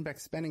sitting back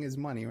spending his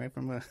money, right,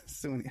 from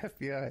suing the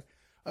FBI.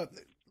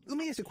 Let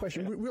me ask you a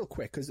question real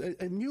quick, because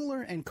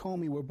Mueller and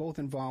Comey were both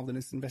involved in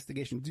this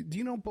investigation. Do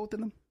you know both of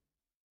them?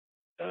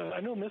 I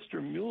know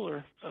Mr.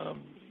 Mueller.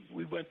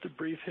 We went to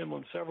brief him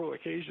on several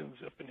occasions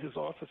up in his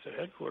office at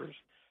headquarters.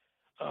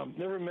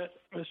 Never met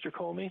Mr.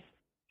 Comey,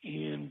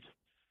 and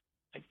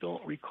I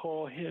don't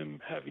recall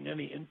him having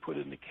any input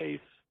in the case.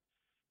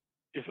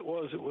 If it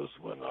was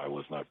when I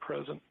was not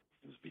present.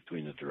 It was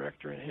between the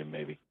director and him,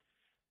 maybe.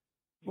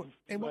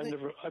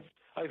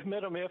 I've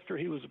met him after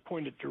he was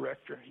appointed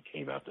director. He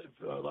came out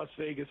to Las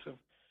Vegas and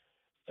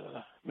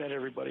met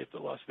everybody at the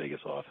Las Vegas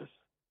office.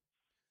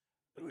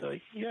 But,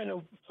 I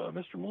know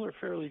Mr. Mueller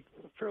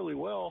fairly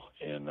well,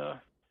 and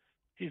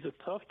he's a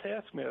tough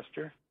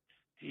taskmaster.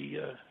 He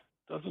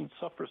doesn't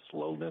suffer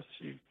slowness.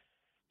 You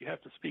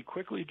have to speak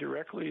quickly,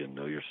 directly, and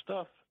know your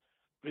stuff.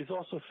 But he's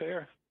also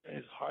fair, and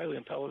he's highly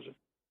intelligent.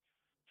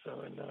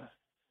 So, and I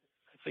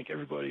think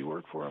everybody who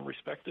worked for him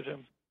respected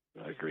him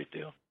a great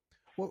deal.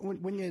 Well,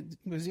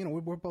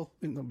 we're both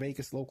in the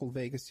Vegas, local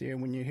Vegas here.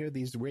 When you hear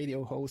these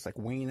radio hosts like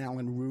Wayne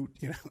Allen Root,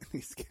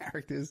 these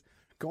characters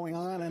going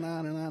on and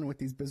on and on with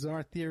these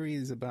bizarre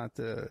theories about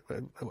I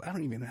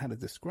don't even know how to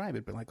describe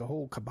it, but like a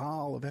whole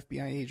cabal of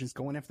FBI agents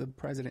going after the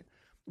president.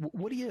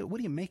 What do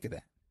you make of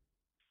that?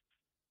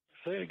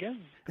 Say it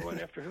again. Going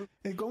after who?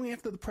 Going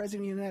after the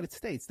president of the United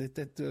States.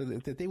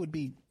 That they would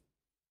be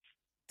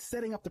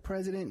setting up the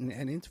president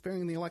and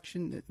interfering in the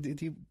election.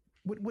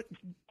 What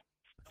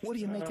do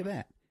you make of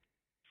that?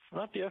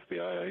 Not the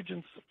FBI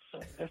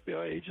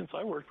agents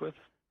I worked with.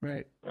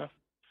 Right. I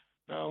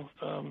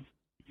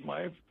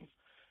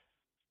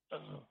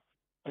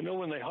know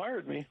when they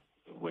hired me,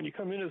 when you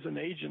come in as an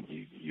agent,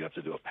 you have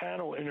to do a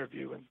panel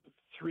interview, and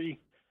 3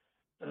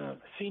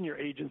 senior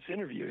agents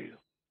interview you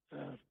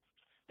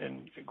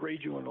and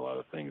grade you on a lot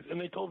of things.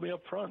 And they told me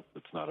up front,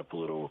 it's not a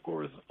political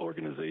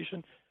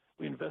organization.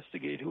 We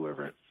investigate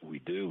whoever we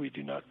do. We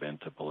do not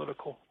bend to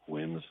political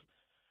whims.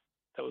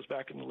 That was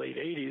back in the late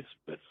 80s,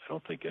 but I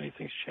don't think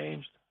anything's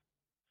changed.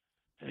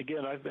 And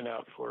again, I've been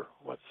out for,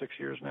 6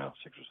 years now,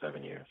 6 or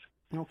 7 years.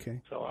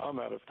 Okay. So I'm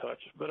out of touch.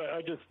 But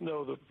I just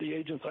know that the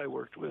agents I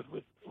worked with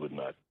would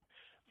not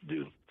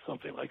do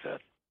something like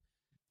that.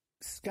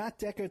 Scott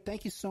Decker,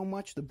 thank you so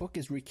much. The book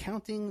is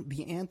Recounting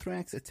the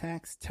Anthrax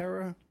Attacks,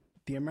 Terror,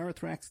 the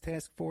Amerithrax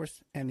Task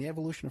Force, and the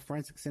Evolution of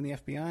Forensics in the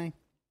FBI.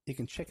 You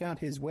can check out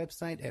his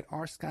website at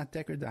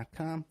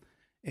rscottdecker.com.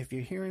 If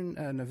you're here in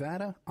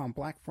Nevada on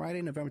Black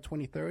Friday, November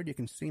 23rd, you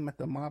can see him at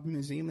the Mob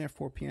Museum there,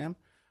 4 p.m.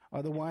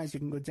 Otherwise, you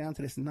can go down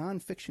to this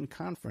nonfiction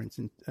conference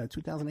in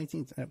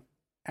 2018,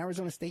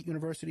 Arizona State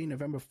University,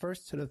 November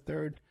 1st to the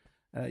 3rd.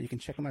 You can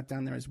check him out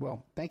down there as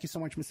well. Thank you so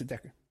much, Mr.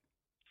 Decker.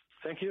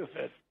 Thank you,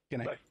 Ed. Good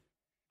night. Bye.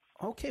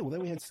 Okay, well, there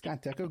we had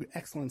Scott Decker.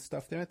 Excellent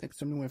stuff there. I think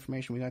some new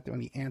information we got there on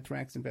the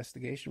Anthrax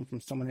investigation from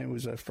someone who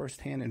was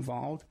firsthand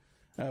involved.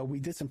 We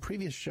did some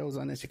previous shows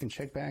on this. You can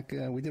check back.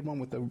 We did one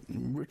with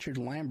Richard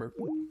Lambert.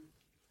 You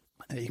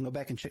can go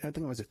back and check. I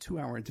think it was a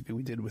 2-hour interview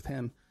we did with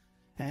him.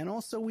 And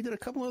also we did a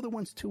couple other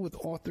ones, too, with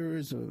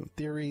authors,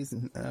 theories,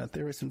 and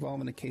theorists involved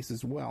in the case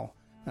as well.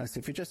 So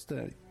if you just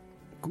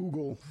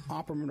Google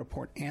Opperman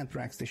Report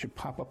Anthrax, they should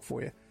pop up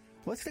for you.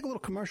 Let's take a little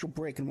commercial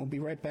break, and we'll be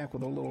right back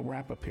with a little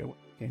wrap-up here.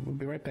 Okay, we'll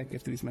be right back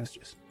after these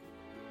messages.